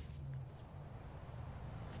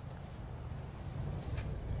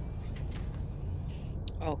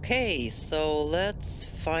okay, so let's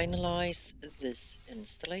finalize this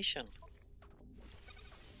installation.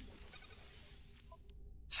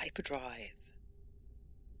 Hyperdrive.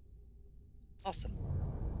 Awesome.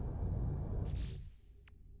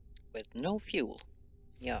 With no fuel.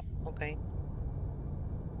 Yeah, okay.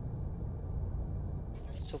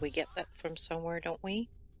 So we get that from somewhere, don't we?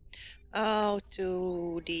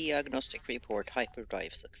 To diagnostic report,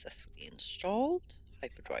 hyperdrive successfully installed.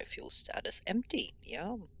 Hyperdrive fuel status empty.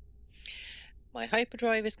 Yeah. My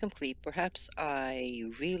hyperdrive is complete. Perhaps I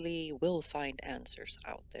really will find answers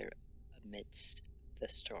out there amidst the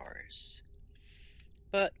stars.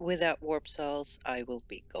 But without warp cells, I will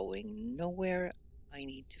be going nowhere. I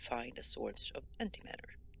need to find a source of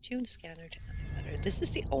antimatter. Tune scanner to antimatter. This is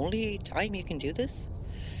the only time you can do this?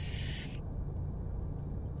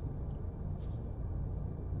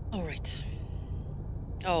 Alright.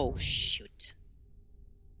 Oh, shoot.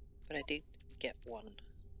 But I did get one,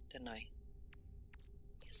 didn't I?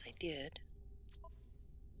 Yes, I did.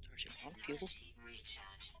 Starship on fuel.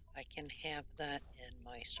 I can have that in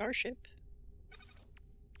my starship.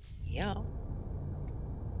 Yeah.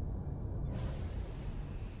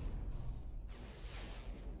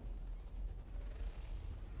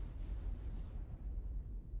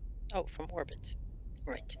 Oh, from orbit.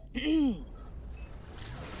 Right.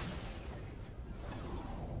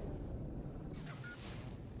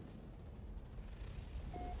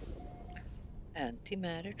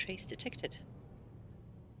 Antimatter trace detected.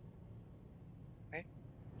 Right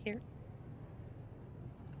here.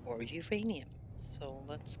 Or uranium. So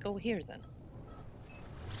let's go here then.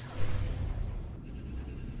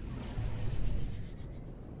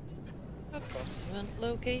 Approximate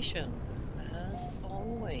location, as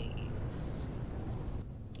always.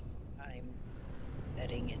 I'm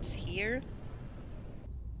betting it's here.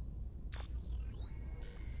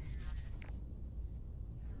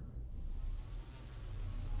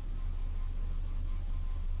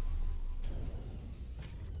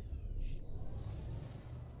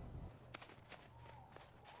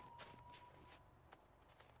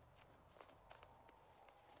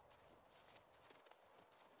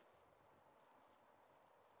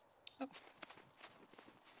 Oh.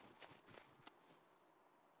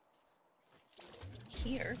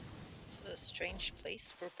 Here. It's a strange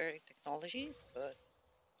place for buried technology, but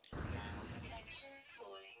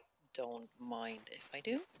don't mind if I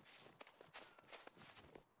do.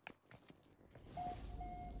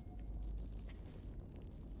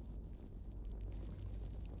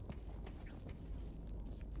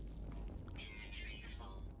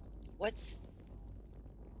 What?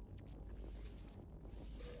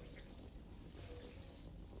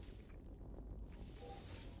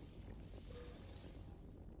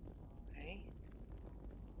 Okay.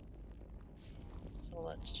 So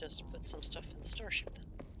let's just put some stuff in the starship then.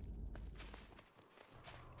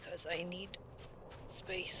 Because I need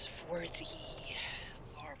space for the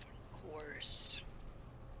larval cores.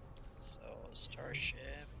 So starship,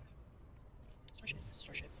 starship,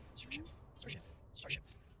 starship, starship, starship, starship,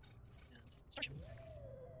 and starship.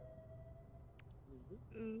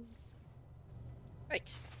 Ooh.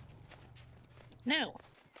 Right. Now.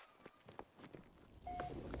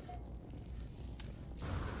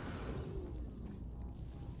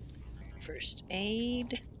 First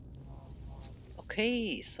aid.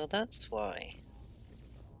 Okay, so that's why.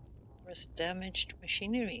 There's damaged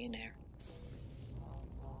machinery in here.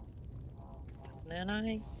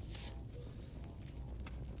 Nanites.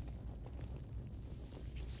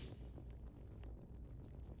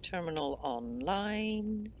 Terminal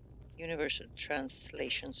online. Universal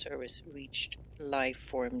Translation Service reached life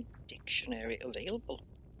form dictionary available.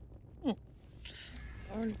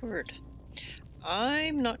 Learned word.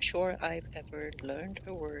 I'm not sure I've ever learned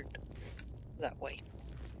a word that way.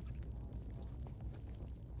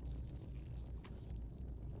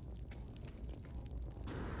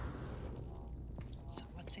 So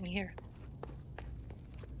what's in here?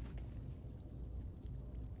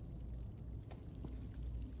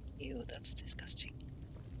 Ew, that's disgusting.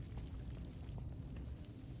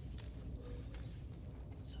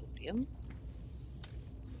 Sodium.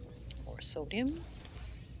 Or sodium.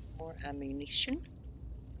 Or ammunition.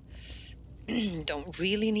 Don't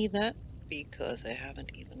really need that because I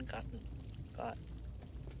haven't even got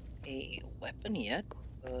a weapon yet,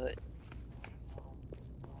 but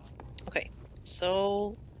okay.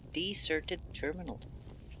 So deserted terminal.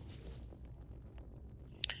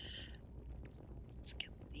 Let's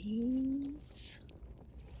get these.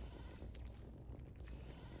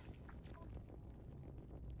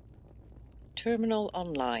 Terminal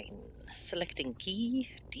online. Selecting key,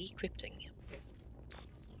 decrypting.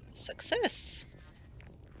 Success!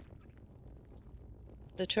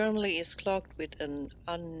 The terminal is clogged with an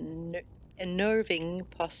unnerving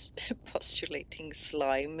postulating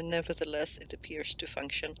slime. Nevertheless, it appears to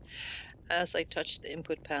function. As I touch the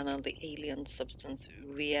input panel, the alien substance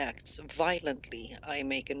reacts violently. I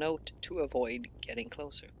make a note to avoid getting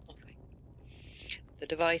closer. Okay. The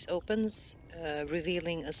device opens,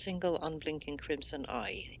 revealing a single unblinking crimson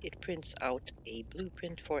eye. It prints out a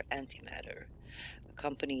blueprint for antimatter,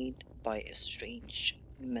 accompanied by a strange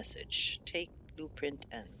message. Take blueprint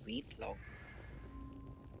and read log.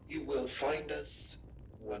 You will find us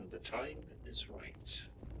when the time is right.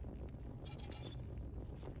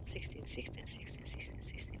 16, 16, 16, 16,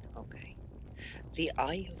 16. Okay. The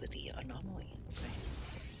eye of the anomaly. Okay.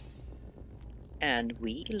 And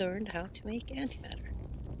we learned how to make antimatter.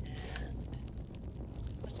 And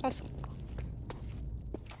that's awesome.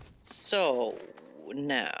 So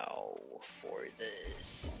now for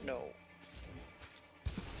this. No.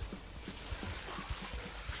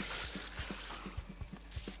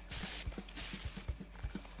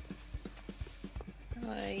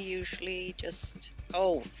 I usually just.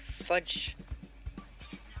 Oh, fudge.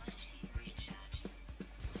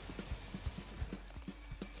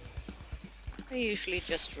 I usually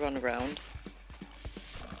just run around.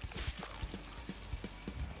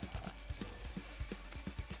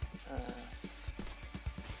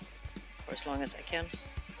 For as long as I can.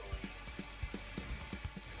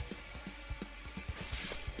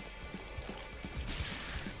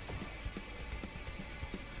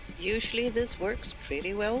 Usually this works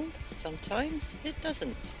pretty well. Sometimes it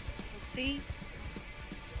doesn't. We'll see.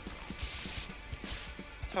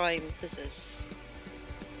 Time possess.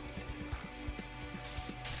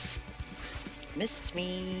 Missed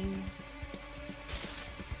me.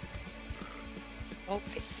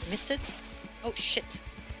 Okay, missed it. Oh shit.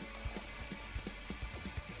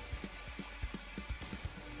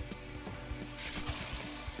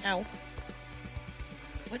 Ow.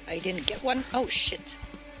 What? I didn't get one? Oh shit.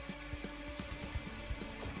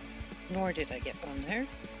 Nor did I get one there.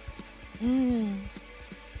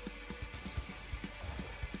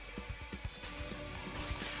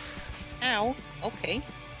 Ow. Okay.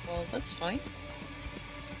 Well, that's fine.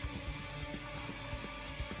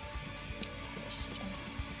 Just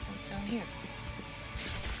jump down here.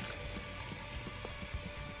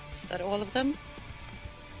 Is that all of them?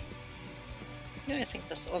 Yeah, I think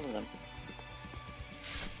that's all of them.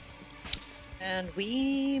 And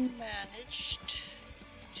we managed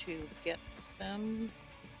to get them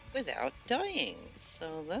without dying.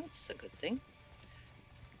 So that's a good thing.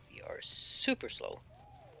 We are super slow.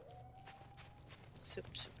 Super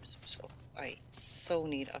slow. I so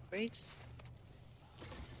need upgrades.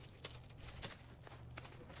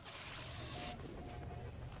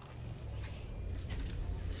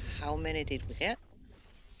 How many did we get?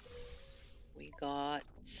 We got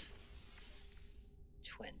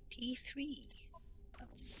 23.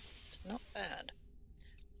 That's not bad.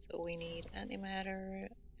 So we need antimatter,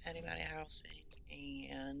 antimatter housing,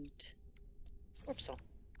 and warp cell.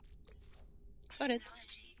 Got it.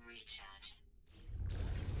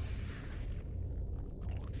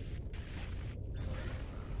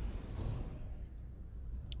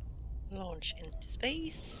 Launch into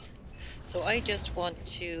space. So I just want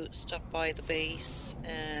to stop by the base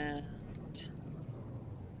and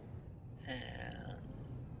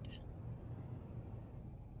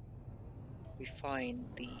we find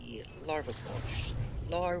the larval cores.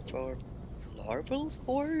 Larval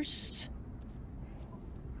cores?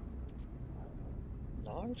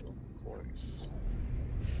 Larval cores.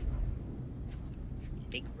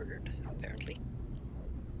 Big word, apparently.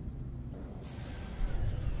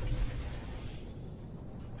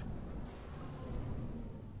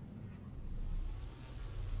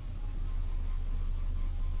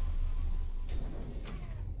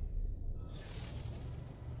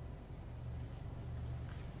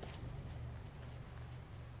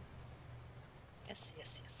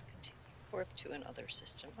 Yes, continue. Warp to another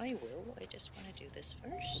system. I will. I just want to do this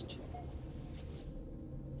first.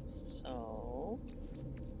 So...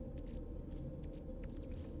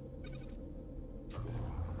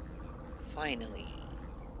 finally.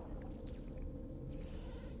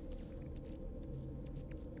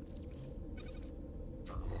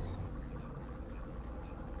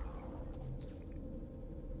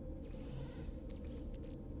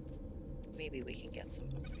 Maybe we can get some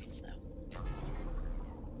upgrades now.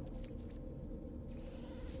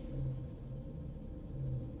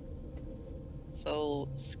 So,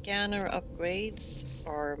 scanner upgrades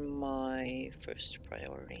are my first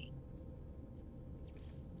priority.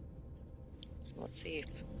 So let's see if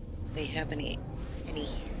they have any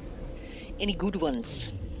good ones.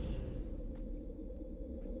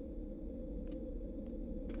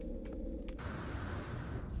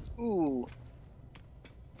 Ooh,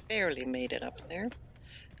 barely made it up there.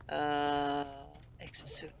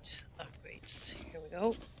 Exosuit upgrades. Here we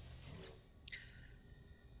go.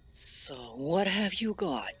 So, what have you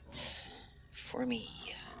got for me?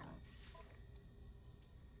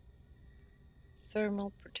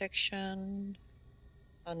 Thermal protection,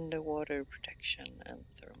 underwater protection, and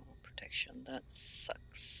thermal protection. That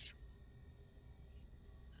sucks.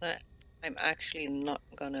 I'm actually not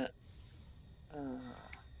gonna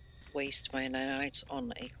waste my nanites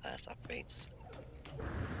on A-class upgrades.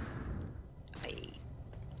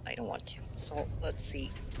 I don't want to. So let's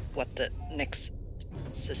see what the next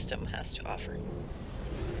system has to offer.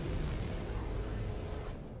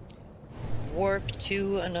 Warp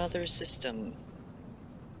to another system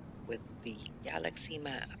with the galaxy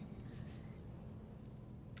map.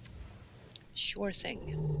 Sure thing.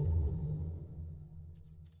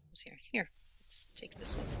 Who's here? Here. Let's take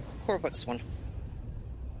this one. Corvus one.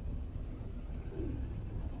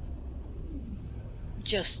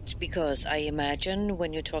 Just because I imagine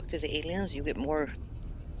when you talk to the aliens, you get more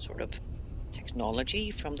sort of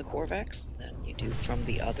technology from the Korvax than you do from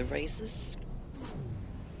the other races.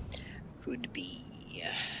 Could be.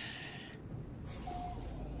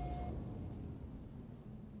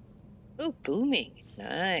 Oh, booming.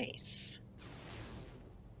 Nice.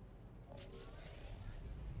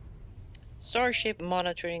 Starship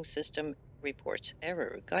monitoring system reports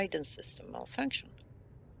error. Guidance system malfunction.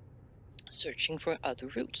 Searching for other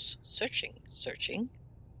routes. Searching.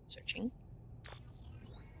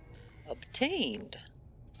 Obtained.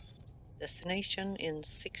 Destination in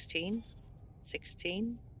 16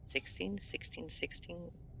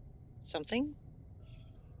 something.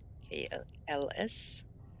 KLS.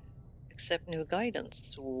 Accept new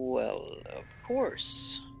guidance. Well, of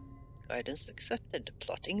course. Guidance accepted.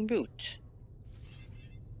 Plotting route.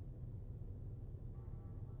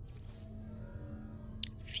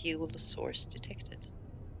 Fuel source detected.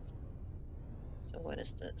 So what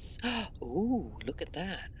is this? Oh, look at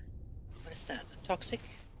that. What is that? A toxic?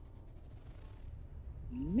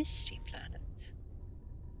 Misty planet.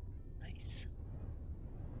 Nice.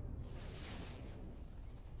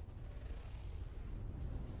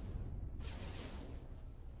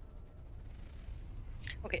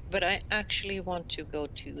 Okay, but I actually want to go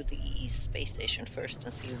to the space station first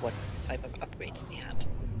and see what type of upgrades they have.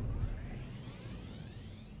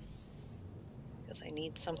 Because I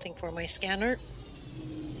need something for my scanner.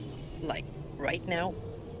 Like, right now.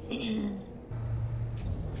 Can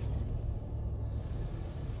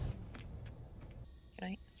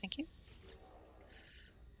I? Thank you.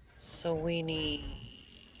 So we need...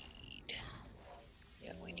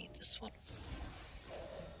 Yeah, we need this one.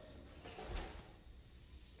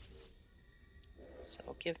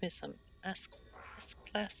 So give me some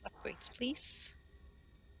S-class upgrades, please.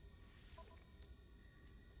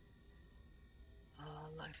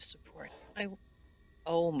 Life support.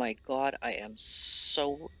 Oh my god, I am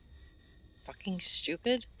so fucking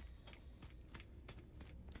stupid.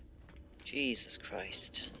 Jesus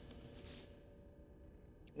Christ.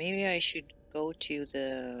 Maybe I should go to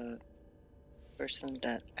the person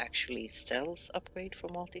that actually sells upgrade for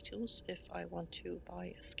multi-tools if I want to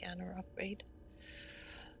buy a scanner upgrade.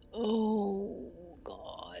 Oh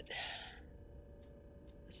god.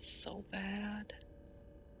 This is so bad.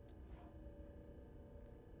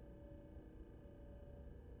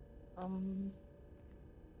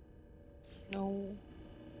 No.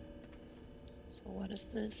 So what is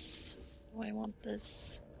this? Do I want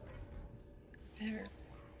this? Compare.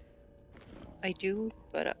 I do,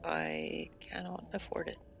 but I cannot afford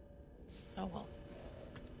it. Oh well.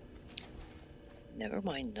 Never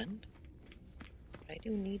mind then. I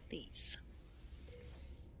do need these.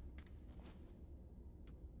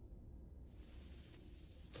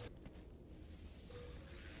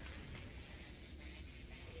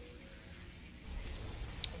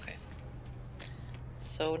 Okay.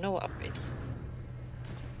 So no upgrades.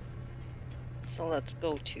 So let's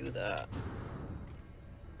go to the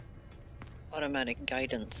automatic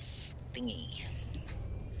guidance thingy.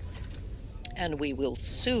 And we will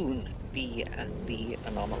soon be at the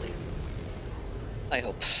anomaly. I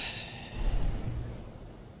hope.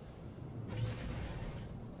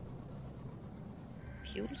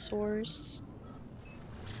 Fuel source.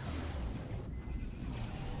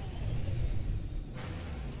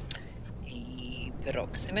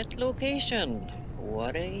 Approximate location.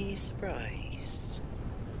 What a surprise.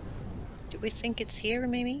 Do we think it's here,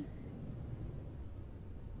 maybe?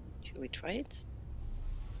 Should we try it?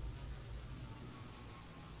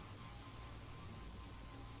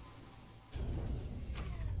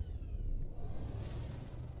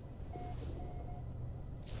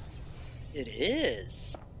 It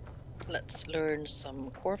is. Let's learn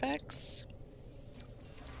some Korvax.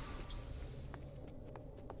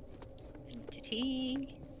 Entity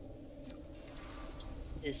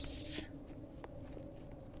is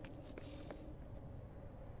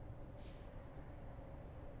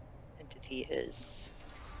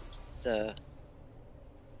the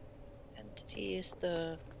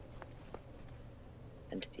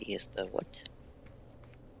entity is the what?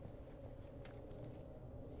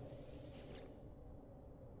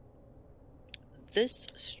 This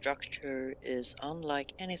structure is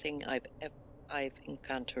unlike anything I've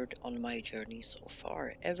encountered on my journey so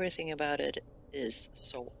far. Everything about it is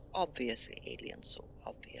so obviously alien, so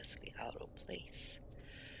obviously out of place.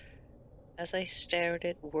 As I stared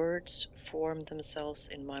at it, words formed themselves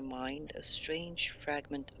in my mind, a strange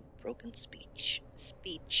fragment of broken speech.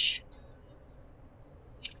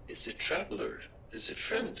 Is it traveler? Is it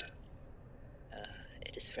friend?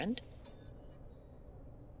 It is friend.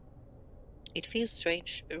 It feels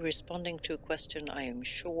strange responding to a question I am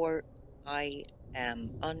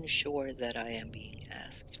unsure that I am being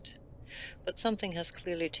asked. But something has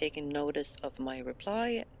clearly taken notice of my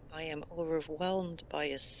reply. I am overwhelmed by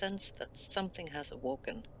a sense that something has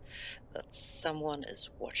awoken, that someone is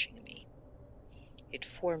watching me. It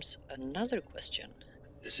forms another question.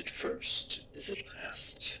 Is it first? Is it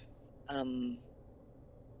last?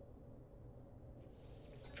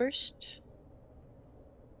 First,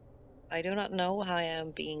 I do not know how I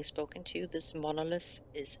am being spoken to. This monolith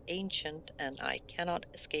is ancient, and I cannot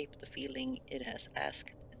escape the feeling it has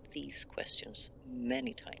asked these questions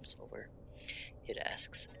many times over. It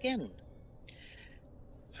asks again.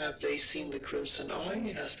 Have they seen the Crimson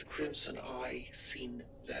Eye? Has the Crimson Eye seen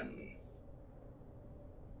them?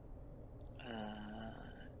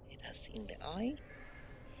 It has seen the eye.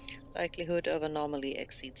 Likelihood of anomaly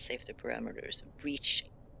exceeds safety parameters. Breach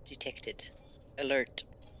detected. Alert.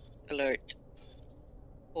 Alert.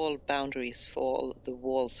 All boundaries fall. The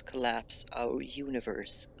walls collapse. Our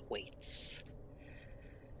universe awaits.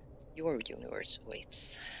 Your universe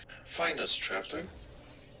awaits. Find us, traveler.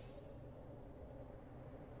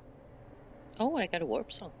 Oh, I got a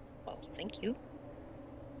warp song. Well, thank you.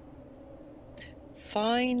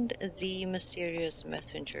 Find the mysterious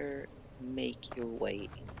messenger. Make your way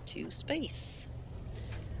into space.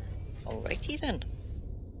 Alrighty then.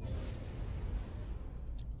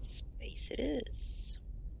 Space it is.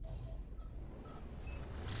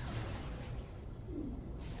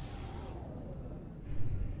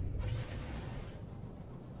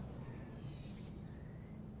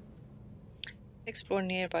 Explore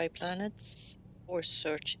nearby planets or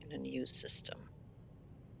search in a new system.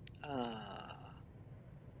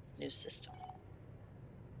 New system.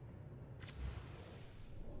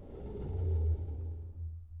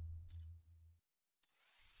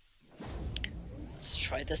 Let's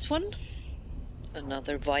try this one.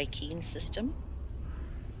 Another Viking system.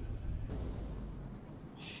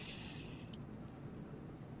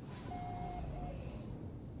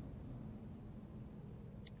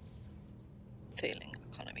 Failing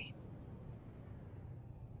economy.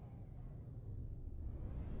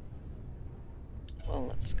 Well,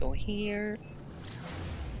 let's go here.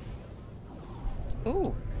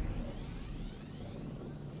 Ooh.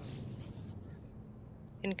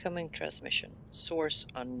 Incoming transmission. Source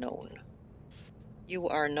unknown. You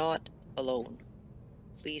are not alone.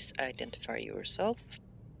 Please identify yourself.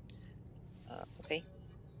 Okay.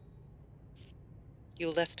 You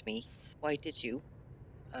left me. Why did you?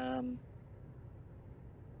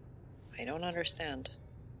 I don't understand.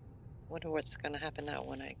 Wonder what's gonna happen now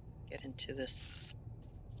when I get into this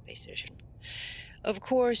space station. Of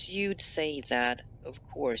course you'd say that. Of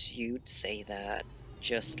course you'd say that.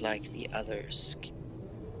 Just like the others.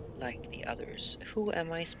 Like the others. Who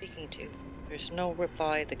am I speaking to? There's no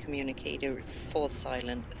reply. The communicator falls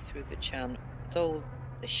silent through the channel, though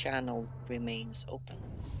the channel remains open.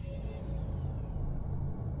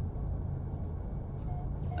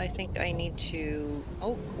 I think I need to...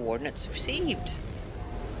 Oh, coordinates received.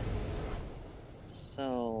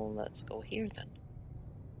 So let's go here then.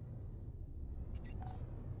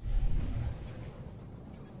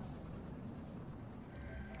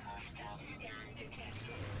 Hostile scan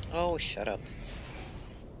detected. Oh, shut up.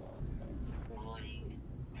 Warning.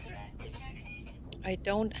 Threat detected. I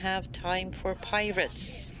don't have time for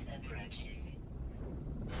pirates. Ships approaching.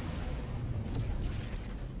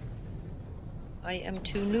 I am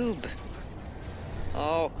too noob.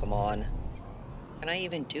 Oh, come on. Can I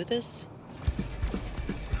even do this?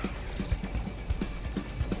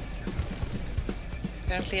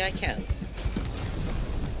 Apparently I can.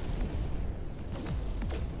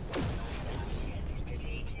 Hostile ships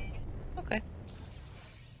deleted. Okay.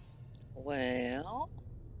 Well...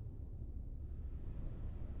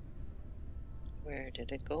 Where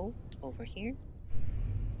did it go? Over here?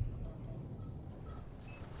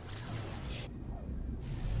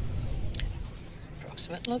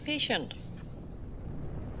 Approximate location.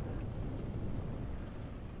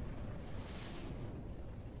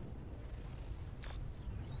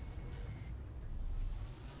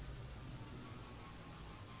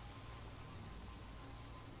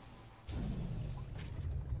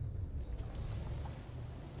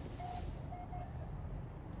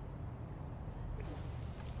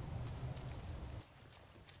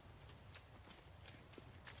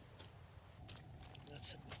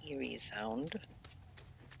 eerie sound.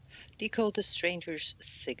 Decode the stranger's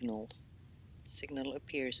signal. The signal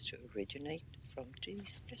appears to originate from the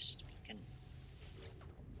distress beacon.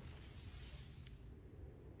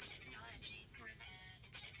 Technology prepared.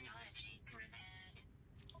 Technology prepared.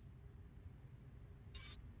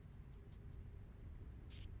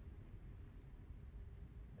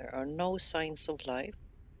 There are no signs of life.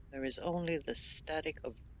 There is only the static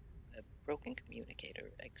of a broken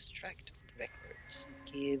communicator. Extract records.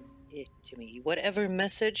 Give it to me. Whatever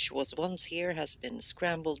message was once here has been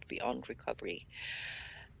scrambled beyond recovery.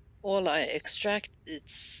 All I extract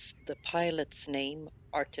is the pilot's name,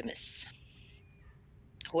 Artemis.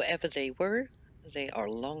 Whoever they were, they are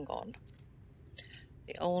long gone.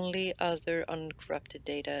 The only other uncorrupted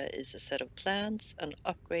data is a set of plans, an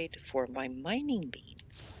upgrade for my mining beam.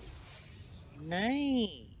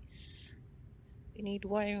 Nice. We need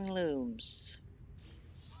wiring looms.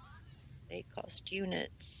 They cost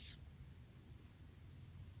units.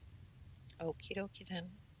 Okie dokie then.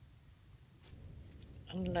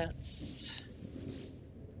 And let's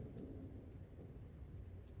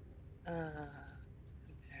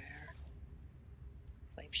compare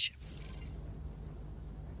claim ship.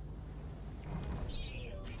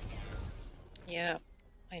 Yeah,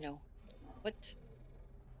 I know. What?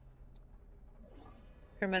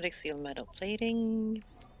 Hermetic seal metal plating.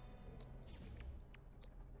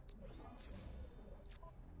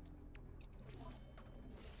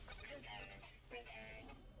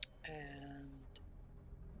 And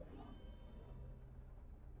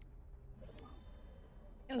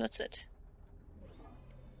yeah, that's it.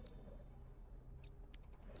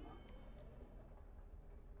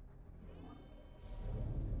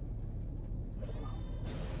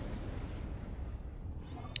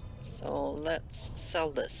 So let's sell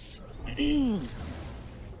this.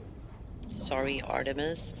 Sorry,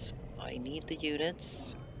 Artemis. I need the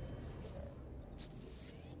units.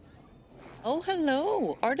 Oh,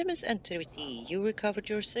 hello, Artemis Entity. You recovered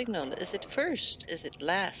your signal. Is it first? Is it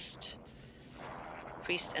last?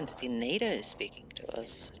 Priest Entity Nada is speaking to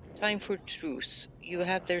us. Time for truth. You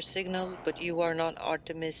have their signal, but you are not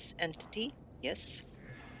Artemis Entity? Yes?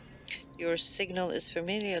 Your signal is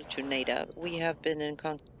familiar to Nada. We have been in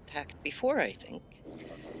contact before, I think.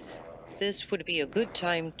 This would be a good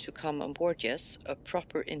time to come on board, yes? A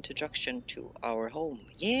proper introduction to our home.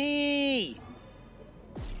 Yay!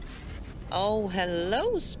 Oh,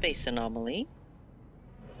 hello, Space Anomaly.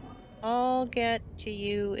 I'll get to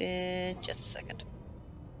you in just a second.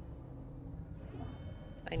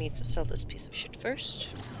 I need to sell this piece of shit first.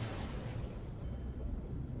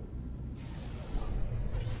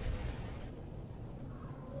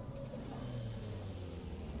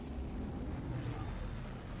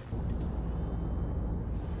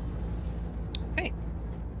 Okay.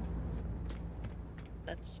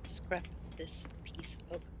 Let's scrap this piece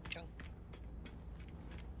of junk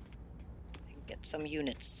and get some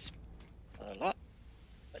units. Not a lot,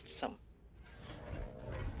 but some.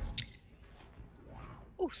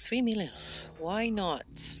 Oh, 3 million. Why not?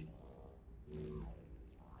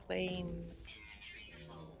 Claim.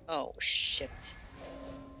 Oh, shit.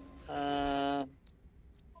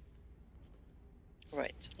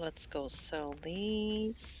 Right, let's go sell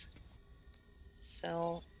these.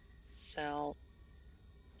 Sell, sell.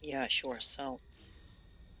 Yeah, sure, sell.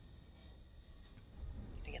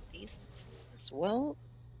 Can I get these as well?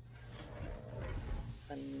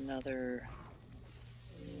 Another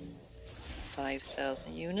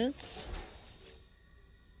 5,000 units.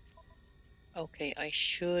 Okay, I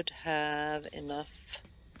should have enough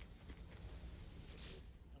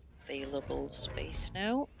available space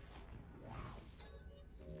now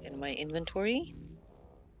in my inventory.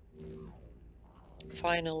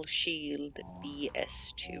 Final shield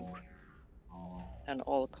BS2. And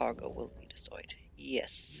all cargo will be destroyed.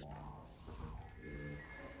 Yes.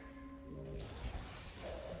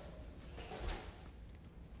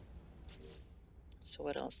 So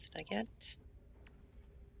what else did I get?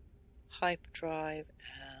 Hyperdrive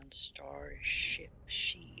and Starship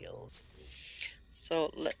Shield.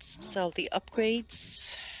 So let's sell the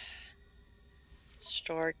upgrades.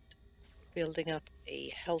 Start building up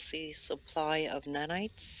a healthy supply of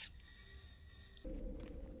nanites.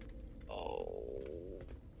 Oh,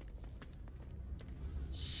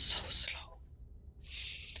 so slow.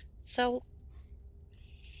 Sell.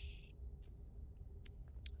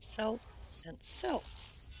 Sell and sell.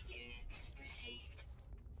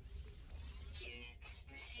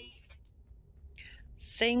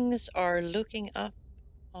 Things are looking up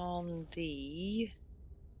on the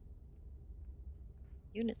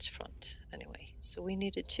units front anyway. So we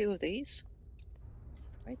needed 2 of these,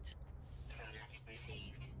 right?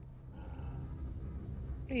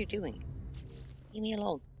 What are you doing? Leave me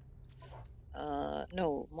alone.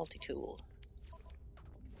 No, multi-tool.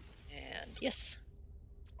 And yes.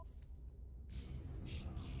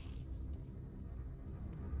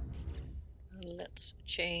 Let's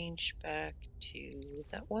change back to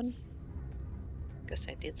that one. Guess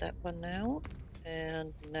I did that one now.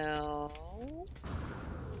 And now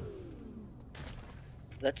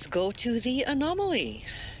let's go to the anomaly.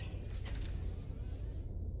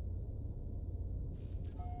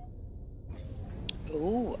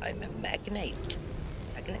 Oh, I'm a magnet.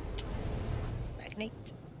 Magnet.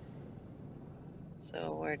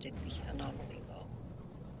 So where did the anomaly go?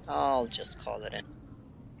 I'll just call it in.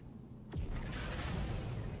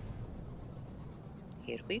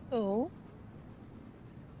 Here we go.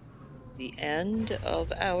 The end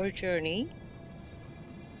of our journey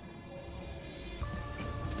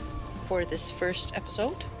for this first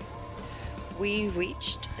episode. We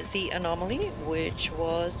reached the anomaly, which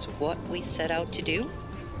was what we set out to do.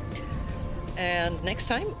 And next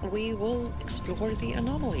time we will explore the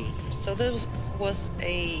anomaly. So this was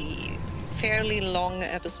a fairly long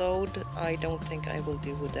episode. I don't think I will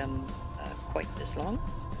do with them quite this long.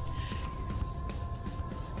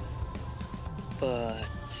 But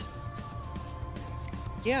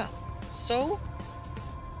yeah, so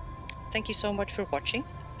thank you so much for watching.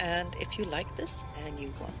 And if you like this and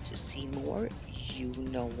you want to see more, you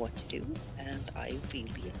know what to do. And I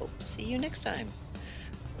really hope to see you next time,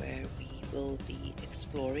 where we will be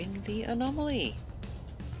exploring the anomaly.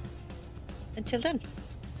 Until then,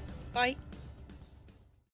 bye.